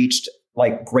both reached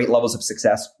like great levels of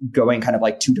success going kind of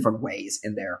like two different ways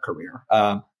in their career.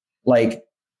 Like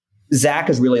Zach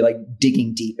is really like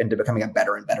digging deep into becoming a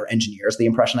better and better engineer is the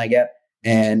impression I get.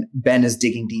 And Ben is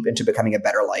digging deep into becoming a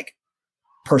better like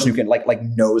person who can like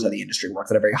knows how the industry works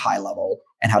at a very high level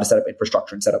and how to set up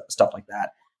infrastructure and set up stuff like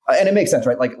that. And it makes sense,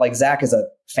 right? Like Zach is a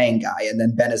FANG guy, and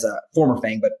then Ben is a former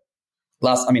FANG, but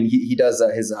he does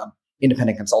his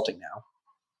independent consulting now.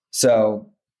 So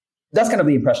that's kind of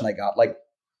the impression I got. Like,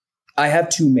 I have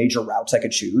two major routes I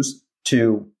could choose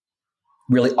to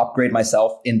really upgrade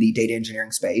myself in the data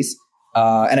engineering space,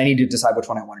 and I need to decide which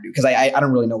one I want to do because I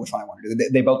don't really know which one I want to do.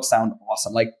 They both sound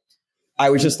awesome. Like, I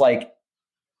was just like,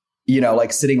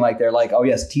 like sitting like there, like, oh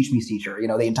yes, teach me, teacher,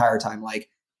 the entire time, like.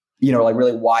 Like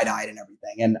really wide-eyed and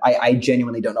everything. And I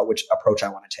genuinely don't know which approach I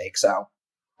want to take. So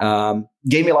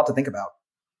gave me a lot to think about.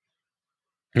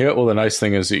 Yeah, well, the nice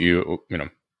thing is that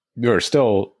you're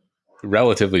still,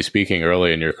 relatively speaking,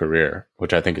 early in your career,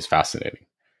 which I think is fascinating,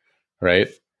 right?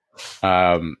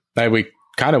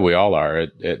 We all are.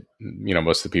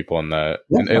 Most of the people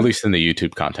at least in the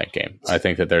YouTube content game. I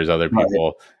think that there's other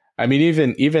people. Right. I mean,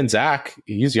 even Zach,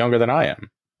 he's younger than I am,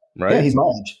 right? Yeah, he's my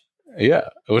age. Yeah,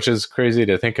 which is crazy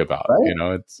to think about. Right?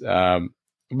 It's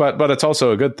but it's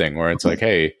also a good thing where it's like,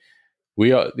 hey,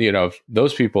 we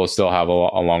those people still have a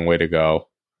long way to go.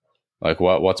 Like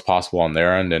what's possible on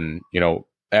their end, and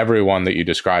everyone that you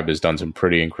described has done some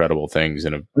pretty incredible things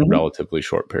in a relatively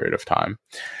short period of time.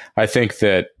 I think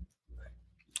that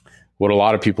what a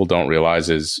lot of people don't realize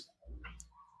is,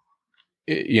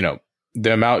 the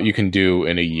amount you can do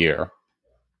in a year.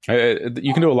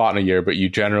 You can do a lot in a year, but you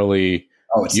generally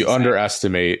you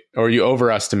underestimate or you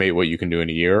overestimate what you can do in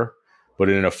a year. But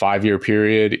in a 5-year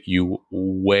period, you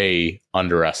way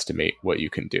underestimate what you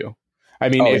can do. I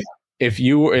mean, if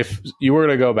you were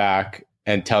to go back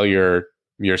and tell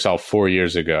yourself 4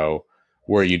 years ago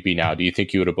where you'd be now, do you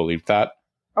think you would have believed that?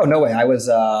 Oh, no way. I was,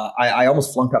 I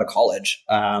almost flunked out of college.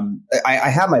 I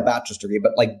have my bachelor's degree,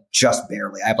 but like just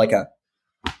barely. I have like I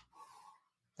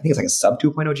think it's like a sub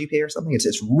 2.0 GPA or something.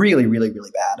 It's really, really,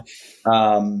 really bad.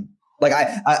 Like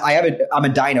I'm a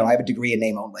dino. I have a degree in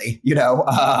name only,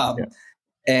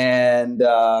 and,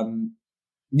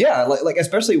 like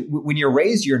especially when you're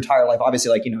raised your entire life, obviously,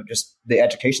 like, just the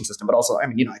education system, but also, I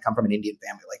mean, I come from an Indian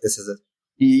family. Like this is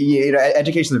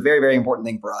education is a very, very important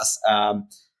thing for us.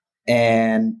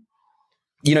 And,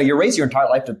 you're raised your entire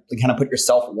life to kind of put your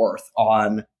self-worth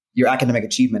on your academic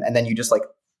achievement. And then you just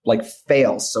like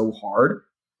fail so hard.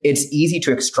 It's easy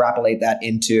to extrapolate that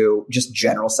into just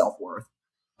general self-worth.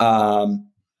 And,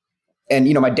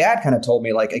 my dad kind of told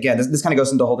me, like, again, this kind of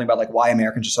goes into the whole thing about like why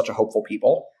Americans are such a hopeful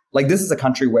people. Like this is a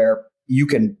country where you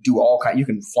can do you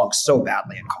can flunk so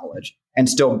badly in college and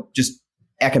still just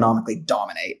economically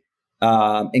dominate.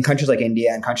 In countries like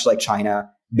India and countries like China,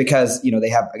 because, they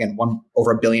have, again,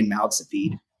 over 1 billion mouths to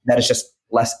feed, that is just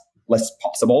less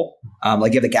possible.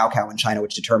 Like you have the Gaokao in China,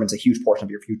 which determines a huge portion of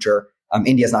your future.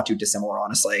 India is not too dissimilar,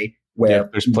 honestly. Where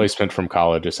there's placement from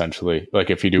college, essentially. Like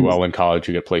if you do well in college,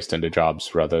 you get placed into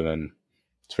jobs rather than,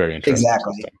 it's very interesting.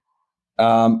 Exactly.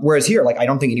 Whereas here, like, I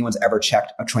don't think anyone's ever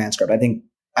checked a transcript. I think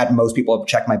at most people have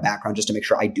checked my background just to make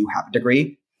sure I do have a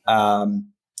degree.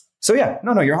 So yeah,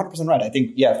 no, you're 100% right. I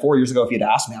think, 4 years ago, if you'd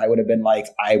asked me, I would have been like,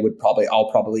 I'll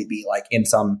probably be like in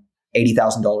some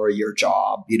 $80,000 a year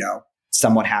job,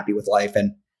 somewhat happy with life.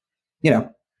 And,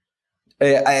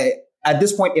 I at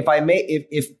this point, if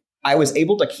I was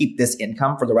able to keep this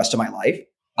income for the rest of my life,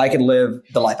 I could live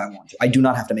the life I want to. I do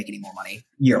not have to make any more money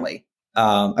yearly.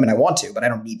 I mean, I want to, but I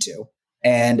don't need to.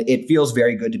 And it feels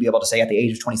very good to be able to say at the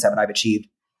age of 27, I've achieved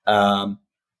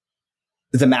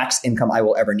the max income I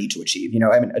will ever need to achieve,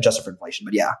 I mean, adjusted for inflation,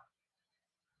 but yeah.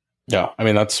 Yeah. I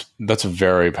mean, that's a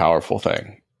very powerful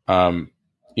thing.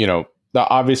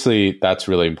 Obviously that's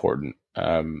really important.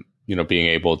 Being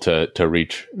able to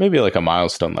reach maybe like a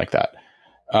milestone like that.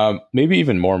 Maybe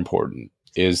even more important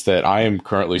is that I am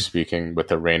currently speaking with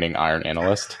the reigning iron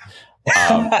analyst.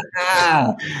 And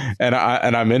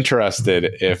I'm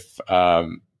interested if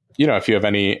if you have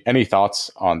any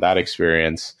thoughts on that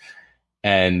experience,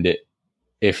 and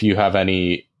if you have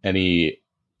anything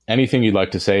you'd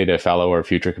like to say to fellow or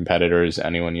future competitors,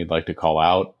 anyone you'd like to call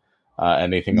out,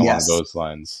 anything along those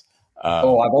lines. I've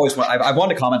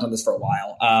wanted to comment on this for a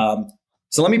while.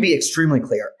 So let me be extremely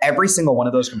clear. Every single one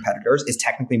of those competitors is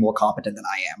technically more competent than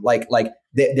I am. Like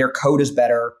their code is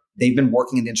better. They've been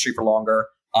working in the industry for longer.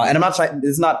 And I'm not trying, this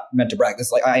is not meant to brag. This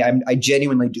is like, I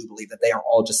genuinely do believe that they are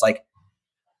all just like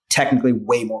technically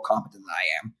way more competent than I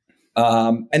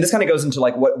am. And this kind of goes into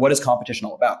like, what is competition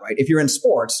all about, right? If you're in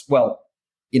sports, well,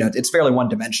 it's fairly one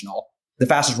dimensional. The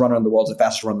fastest runner in the world is the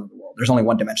fastest runner in the world. There's only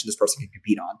one dimension this person can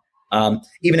compete on.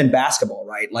 Even in basketball,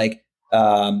 right? Like,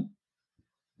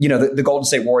 the Golden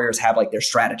State Warriors have like their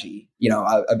strategy,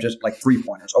 of just like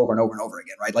 3-pointers over and over and over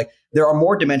again, right? Like there are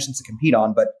more dimensions to compete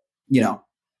on, but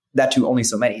that too, only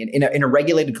so many. In a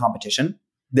regulated competition,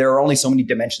 there are only so many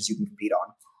dimensions you can compete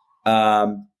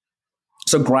on.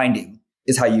 So grinding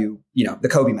is how the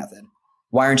Kobe method.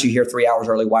 Why aren't you here 3 hours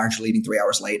early? Why aren't you leaving 3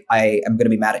 hours late? I am going to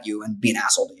be mad at you and be an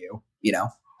asshole to you,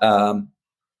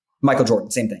 Michael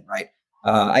Jordan, same thing, right?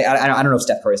 I don't know if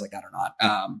Steph Curry is like that or not,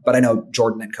 but I know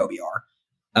Jordan and Kobe are.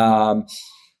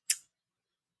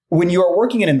 When you are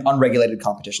working in an unregulated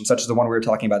competition, such as the one we were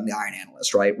talking about in the Iron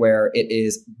Analyst, right, where it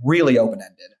is really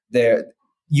open-ended,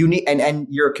 you need, and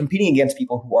you're competing against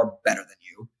people who are better than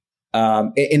you,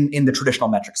 in the traditional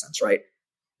metric sense, right?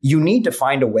 You need to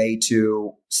find a way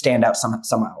to stand out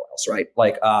somehow else, right?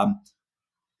 Like,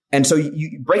 and so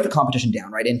you break the competition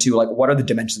down, right, into like, what are the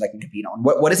dimensions I can compete on?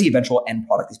 What is the eventual end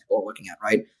product these people are looking at,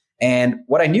 right? And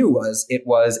what I knew was it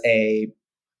was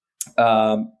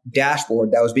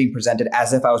dashboard that was being presented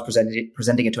as if I was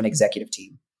presenting it to an executive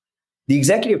team. The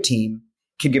executive team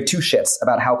could give two shits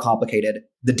about how complicated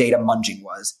the data munging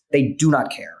was. They do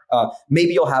not care.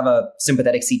 Maybe you'll have a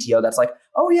sympathetic CTO that's like,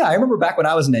 oh yeah, I remember back when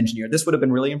I was an engineer, this would have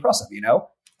been really impressive, you know?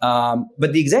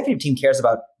 But the executive team cares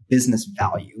about business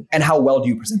value and how well do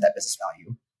you present that business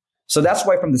value. So that's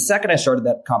why from the second I started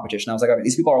that competition, I was like, okay,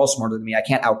 these people are all smarter than me. I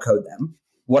can't outcode them.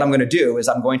 What I'm going to do is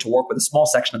I'm going to work with a small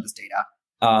section of this data,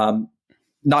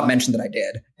 not mention that I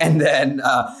did, and then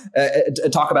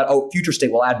talk about, oh, future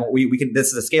state will add more. We can.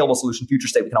 This is a scalable solution. Future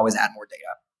state, we can always add more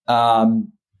data,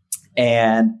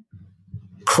 and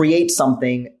create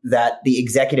something that the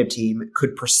executive team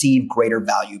could perceive greater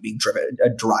value being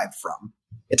derived from.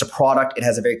 It's a product. It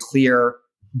has a very clear.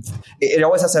 It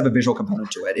always has to have a visual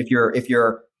component to it. If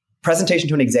your presentation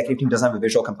to an executive team doesn't have a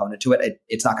visual component to it,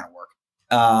 it's not going to work.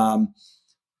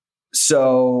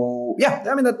 So yeah,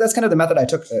 I mean that's kind of the method I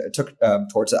took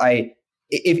towards it.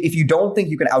 If you don't think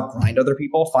you can outgrind other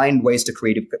people, find ways to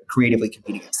creatively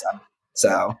compete against them.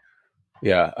 So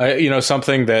yeah,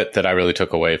 something that I really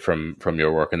took away from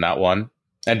your work in that one,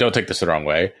 and don't take this the wrong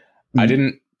way, I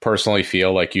didn't personally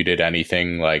feel like you did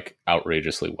anything like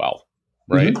outrageously well,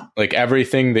 right? Like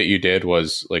everything that you did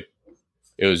was like,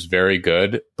 it was very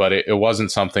good, but it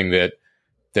wasn't something that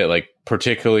like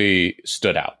particularly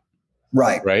stood out.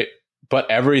 Right. But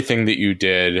everything that you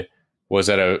did was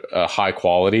at a high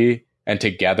quality, and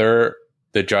together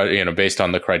the judge, based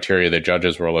on the criteria the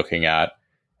judges were looking at,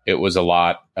 it was a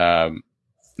lot,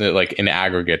 like in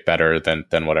aggregate better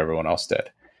than what everyone else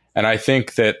did. And I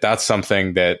think that that's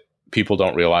something that people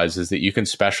don't realize, is that you can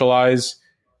specialize,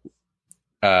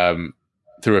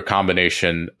 through a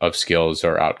combination of skills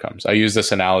or outcomes. I used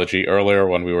this analogy earlier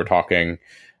when we were talking,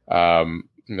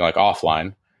 like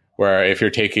offline, where if you're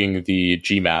taking the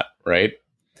GMAT, right,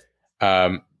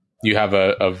 you have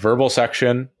a verbal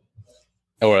section,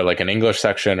 or like an English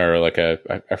section, or like I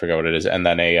forget what it is, and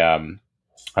then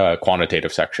a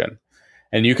quantitative section.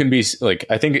 And you can be like,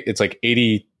 I think it's like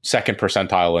 82nd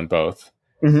percentile in both,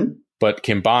 but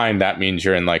combined, that means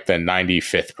you're in like the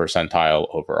 95th percentile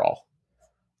overall.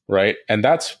 Right. And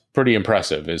that's pretty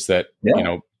impressive, is that,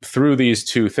 through these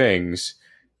two things,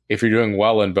 if you're doing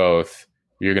well in both,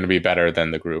 you're going to be better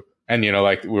than the group. And,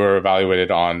 like we were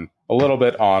evaluated on a little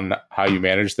bit on how you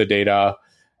manage the data,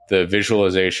 the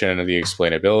visualization of the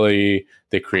explainability,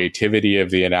 the creativity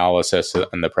of the analysis,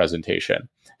 and the presentation.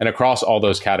 And across all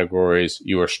those categories,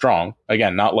 you were strong.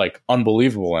 Again, not like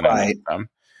unbelievable in any of them.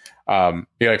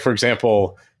 Like, for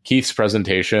example, Keith's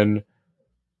presentation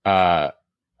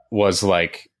was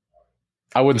like,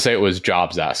 I wouldn't say it was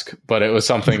Jobs-esque, but it was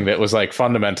something that was like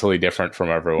fundamentally different from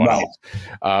everyone else.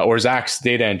 Or Zach's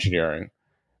data engineering,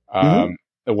 it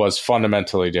was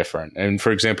fundamentally different. And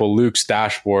for example, Luke's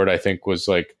dashboard, I think, was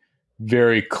like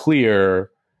very clear,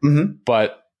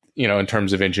 but in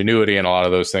terms of ingenuity and a lot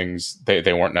of those things,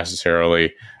 they weren't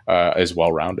necessarily as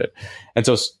well-rounded. And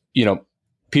so,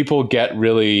 people get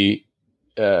really,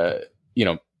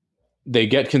 they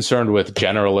get concerned with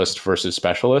generalist versus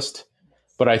specialist.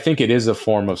 But I think it is a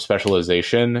form of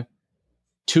specialization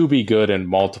to be good in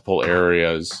multiple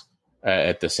areas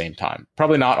at the same time.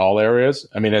 Probably not all areas.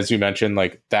 I mean, as you mentioned,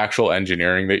 like the actual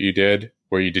engineering that you did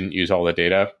where you didn't use all the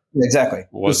data. Exactly.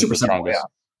 Wasn't the strongest.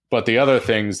 Simple, But the other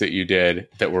things that you did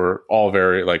that were all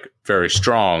very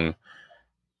strong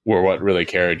were what really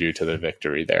carried you to the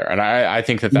victory there. And I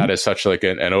think that is such like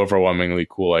an overwhelmingly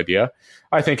cool idea.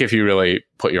 I think if you really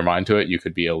put your mind to it, you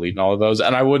could be elite in all of those.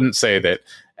 And I wouldn't say that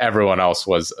everyone else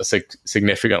was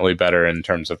significantly better in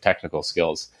terms of technical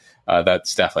skills.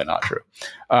 That's definitely not true.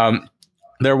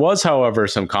 There was, however,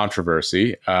 some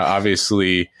controversy.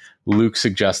 Obviously, Luke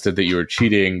suggested that you were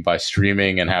cheating by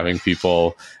streaming and having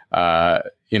people,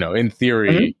 in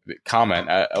theory, comment.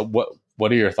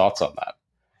 What are your thoughts on that?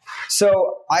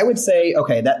 So I would say,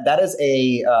 okay, that is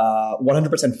a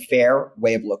 100% fair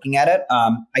way of looking at it.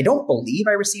 I don't believe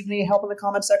I received any help in the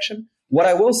comment section. What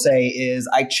I will say is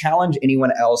I challenge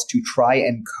anyone else to try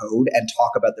and code and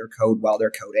talk about their code while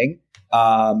they're coding,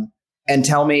 and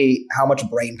tell me how much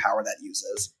brain power that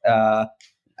uses.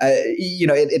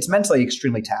 It's mentally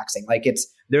extremely taxing. Like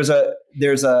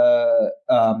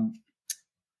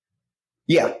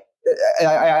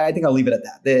I think I'll leave it at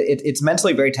that. It's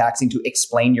mentally very taxing to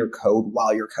explain your code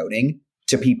while you're coding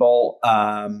to people,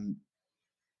 and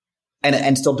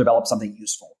still develop something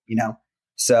useful,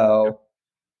 So,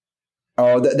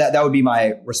 that would be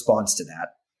my response to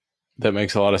that. That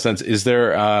makes a lot of sense. Is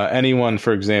there anyone,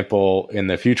 for example, in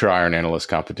the future Iron Analyst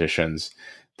competitions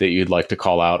that you'd like to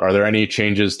call out? Are there any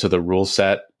changes to the rule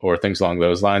set or things along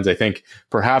those lines? I think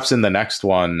perhaps in the next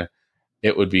one,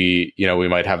 it would be, we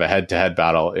might have a head-to-head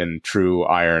battle in true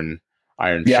Iron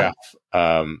Chef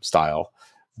style.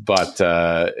 But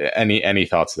any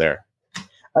thoughts there?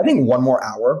 I think 1 more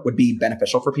hour would be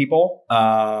beneficial for people.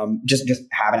 Just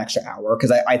have an extra hour,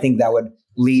 because I think that would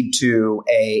lead to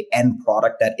a end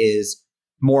product that is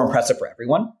more impressive for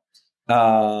everyone.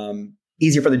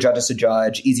 Easier for the judges to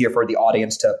judge, easier for the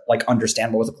audience to like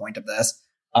understand what was the point of this.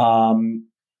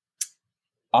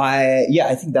 I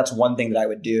think that's one thing that I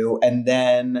would do. And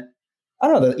then I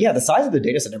don't know, the size of the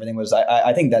data set and everything was,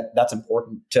 I think that's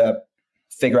important to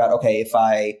figure out. Okay,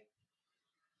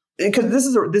 because this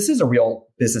is a real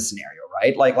business scenario,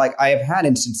 right? Like I have had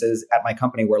instances at my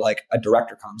company where like a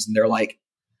director comes and they're like,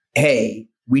 hey,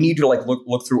 we need you to like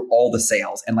look through all the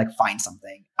sales and like find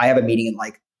something. I have a meeting in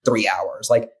like 3 hours.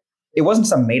 Like it wasn't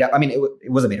some made up, I mean,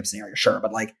 it was a made up scenario, sure.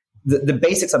 But like the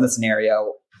basics of the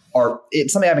scenario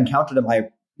it's something I've encountered in my,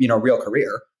 real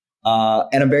career.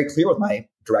 And I'm very clear with my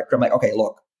director. I'm like, okay,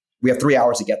 look, we have 3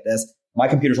 hours to get this. My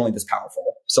computer's only this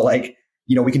powerful. So like,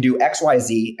 we can do X, Y,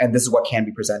 Z, and this is what can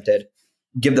be presented.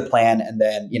 Give the plan, and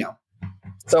then,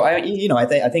 So I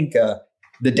think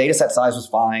the data set size was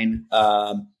fine.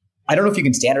 I don't know if you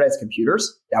can standardize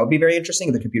computers. That would be very interesting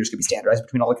if the computers could be standardized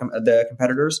between all the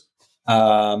competitors.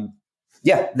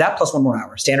 That plus 1 more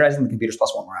hour. Standardizing the computers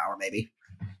plus 1 more hour, maybe.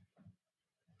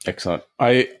 Excellent.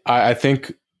 I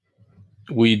think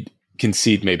we'd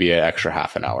concede maybe an extra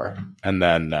half an hour. And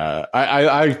then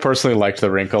I personally liked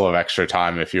the wrinkle of extra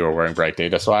time if you were wearing Bright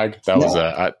Data swag. That was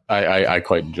I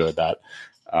quite enjoyed that.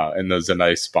 And there's a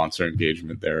nice sponsor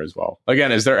engagement there as well.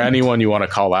 Again, is there anyone you want to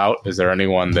call out? Is there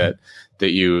anyone that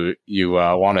you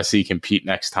want to see compete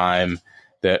next time?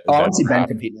 I want to see Ben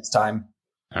compete next time.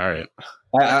 All right.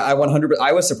 I 100%.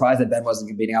 I was surprised that Ben wasn't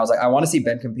competing. I was like, I want to see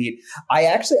Ben compete.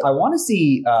 I want to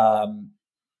see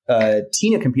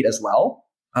Tina compete as well.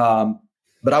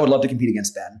 But I would love to compete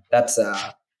against Ben. That's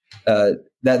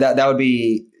that would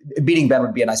be, beating Ben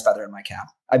would be a nice feather in my cap.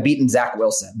 I've beaten Zach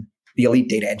Wilson, the elite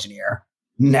data engineer.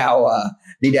 Now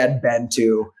need to add Ben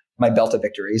to my belt of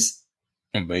victories.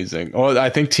 Amazing. Well, I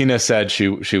think Tina said she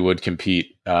would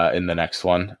compete in the next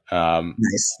one.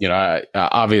 Nice.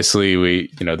 Obviously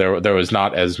there was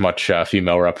not as much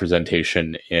female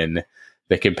representation in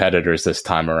the competitors this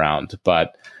time around,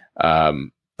 but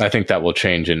I think that will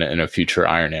change in a future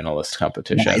Iron Analyst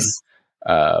competition, nice.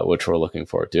 Which we're looking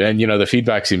forward to. And the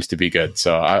feedback seems to be good,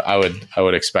 so I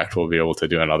would expect we'll be able to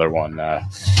do another one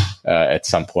at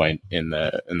some point in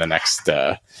the next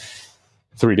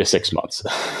 3 to 6 months.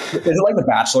 Is it like The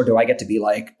Bachelor? Do I get to be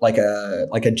like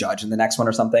a judge in the next one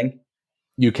or something?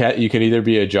 You can either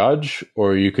be a judge,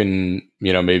 or you can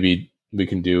maybe we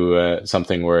can do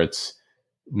something where it's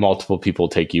multiple people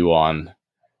take you on.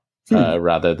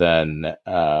 Rather than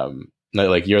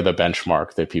like you're the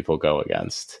benchmark that people go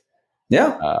against.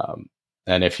 Yeah.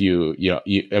 And if I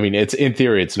mean, it's in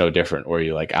theory, it's no different where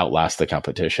you like outlast the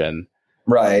competition.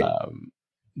 Right.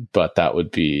 But that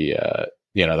would be, that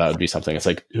would be something. It's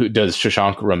like, does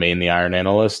Shashank remain the Iron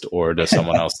Analyst, or does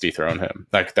someone else dethrone him?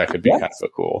 That could be kind of a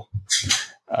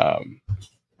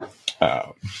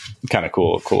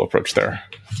cool, cool approach there.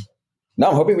 No,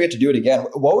 I'm hoping we have to do it again.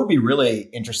 What would be really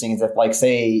interesting is if, like,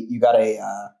 say you got a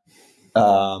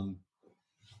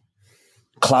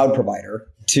cloud provider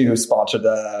to sponsor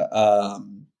the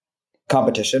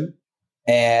competition,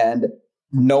 and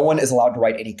no one is allowed to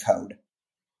write any code.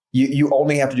 You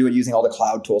only have to do it using all the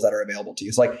cloud tools that are available to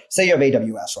you. So, like, say you have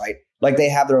AWS, right? Like, they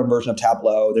have their own version of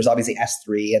Tableau. There's obviously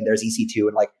S3 and there's EC2,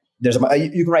 and like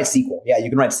you can write SQL. Yeah, you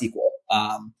can write SQL.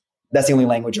 That's the only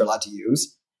language you're allowed to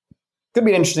use. Could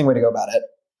be an interesting way to go about it.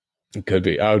 It could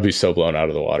be. I would be so blown out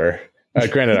of the water.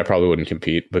 Granted, I probably wouldn't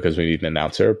compete because we need an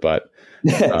announcer, but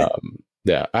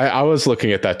yeah, I was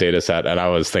looking at that data set and I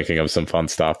was thinking of some fun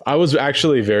stuff. I was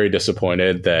actually very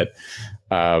disappointed that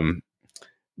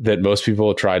that most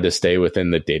people tried to stay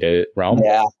within the data realm.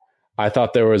 Yeah. I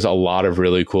thought there was a lot of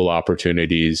really cool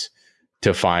opportunities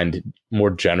to find more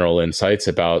general insights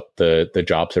about the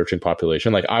job searching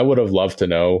population. Like, I would have loved to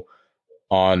know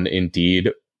on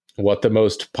Indeed what the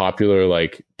most popular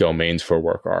like domains for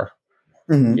work are.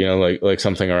 Mm-hmm. Like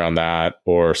something around that,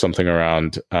 or something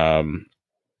around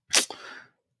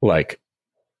like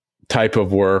type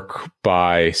of work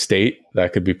by state.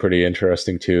 That could be pretty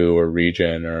interesting too, or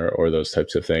region, or those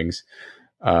types of things.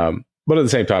 But at the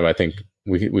same time, I think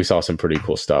we saw some pretty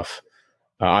cool stuff.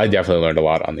 I definitely learned a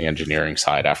lot on the engineering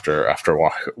side after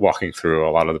walking through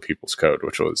a lot of the people's code,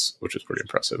 which was pretty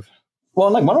impressive. Well,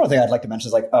 and like one other thing I'd like to mention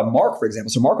is like Mark, for example.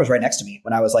 So Mark was right next to me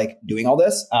when I was like doing all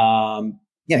this.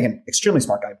 Again, extremely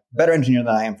smart guy, better engineer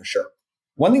than I am for sure.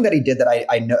 one thing that he did that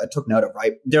I took note of,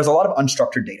 right? There's a lot of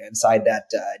unstructured data inside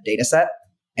that data set.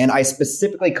 And I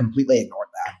specifically completely ignored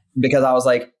that because I was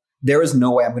like, there is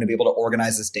no way I'm going to be able to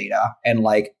organize this data and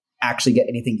like actually get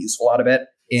anything useful out of it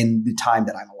in the time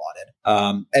that I'm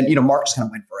allotted. And Mark just kind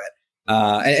of went for it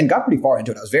and got pretty far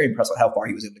into it. I was very impressed with how far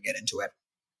he was able to get into it.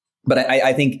 But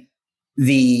I think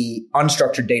the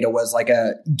unstructured data was like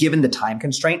given the time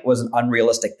constraint, was an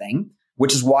unrealistic thing,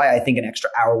 which is why I think an extra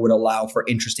hour would allow for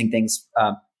interesting things.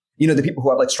 The people who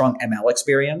have like strong ML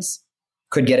experience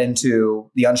could get into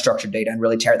the unstructured data and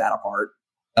really tear that apart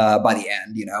by the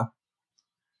end,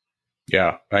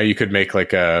 Yeah. You could make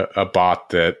like a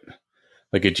bot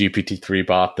like a GPT-3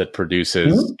 bot that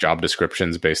produces job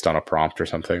descriptions based on a prompt or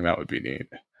something. That would be neat.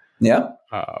 Yeah.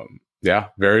 Yeah.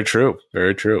 Very true.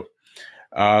 Very true.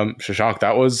 Shashank,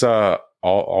 that was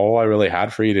all I really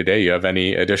had for you today. You have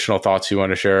any additional thoughts you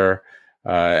want to share?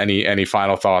 Any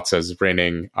final thoughts as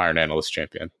reigning Iron Analyst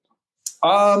champion?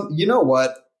 You know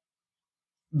what?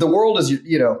 The world is,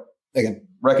 again,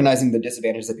 recognizing the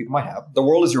disadvantages that people might have. The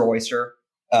world is your oyster.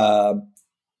 Life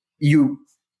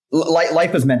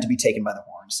is meant to be taken by the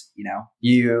horns.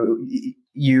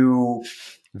 You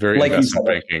very like investment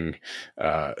banking.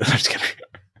 I'm just kidding.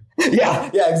 Yeah,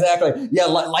 exactly. Yeah,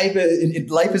 life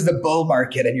is the bull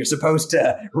market, and you're supposed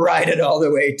to ride it all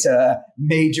the way to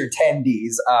major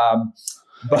tendies.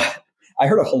 But I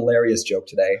heard a hilarious joke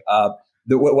today.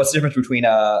 What's the difference between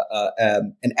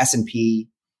an S&P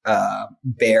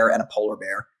bear and a polar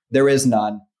bear? There is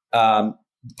none.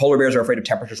 Polar bears are afraid of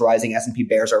temperatures rising. S&P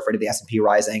bears are afraid of the S&P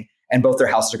rising, and both their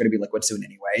houses are going to be liquid soon,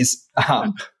 anyways.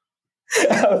 I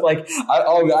was like,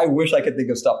 I wish I could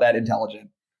think of stuff that intelligent.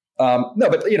 No,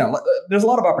 but there's a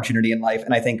lot of opportunity in life,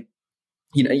 and I think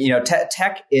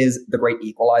tech is the great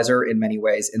equalizer in many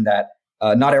ways. In that,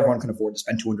 not everyone can afford to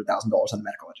spend $200,000 on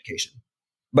medical education,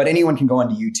 but anyone can go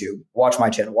onto YouTube, watch my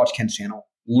channel, watch Ken's channel,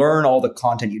 learn all the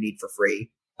content you need for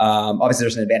free. Obviously,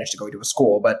 there's an advantage to going to a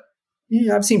school, but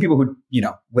I've seen people who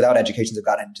without educations have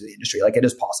gotten into the industry. Like, it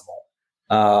is possible.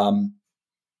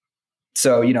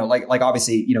 So like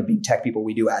obviously being tech people,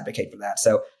 we do advocate for that.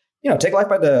 So take life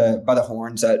by the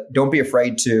horns. Don't be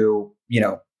afraid to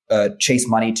chase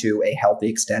money to a healthy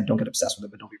extent. Don't get obsessed with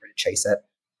it, but don't be afraid to chase it,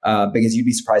 because you'd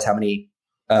be surprised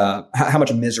how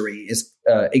much misery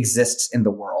exists in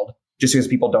the world just because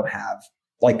people don't have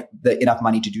like enough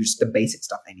money to do just the basic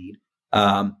stuff they need.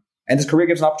 And this career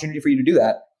gives an opportunity for you to do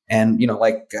that. And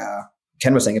like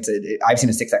Ken was saying, I've seen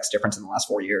a 6x difference in the last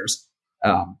 4 years.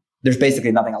 There's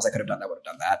basically nothing else I could have done that would have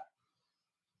done that.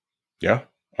 Yeah.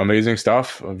 Amazing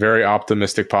stuff. A very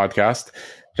optimistic podcast.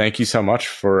 Thank you so much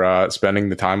for spending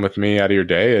the time with me out of your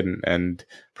day and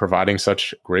providing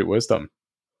such great wisdom.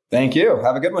 Thank you.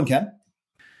 Have a good one, Ken.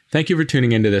 Thank you for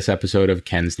tuning into this episode of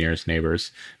Ken's Nearest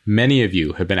Neighbors. Many of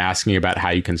you have been asking about how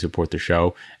you can support the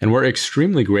show, and we're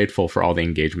extremely grateful for all the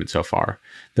engagement so far.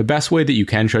 The best way that you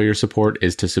can show your support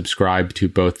is to subscribe to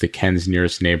both the Ken's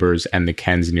Nearest Neighbors and the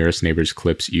Ken's Nearest Neighbors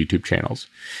Clips YouTube channels.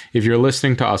 If you're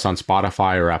listening to us on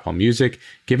Spotify or Apple Music,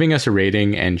 giving us a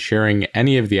rating and sharing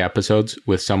any of the episodes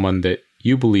with someone that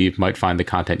you believe might find the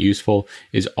content useful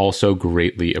is also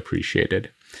greatly appreciated.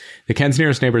 The Ken's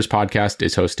Nearest Neighbors podcast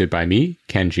is hosted by me,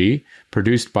 Ken G,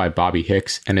 produced by Bobby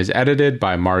Hicks, and is edited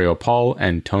by Mario Paul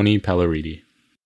and Tony Pelleriti.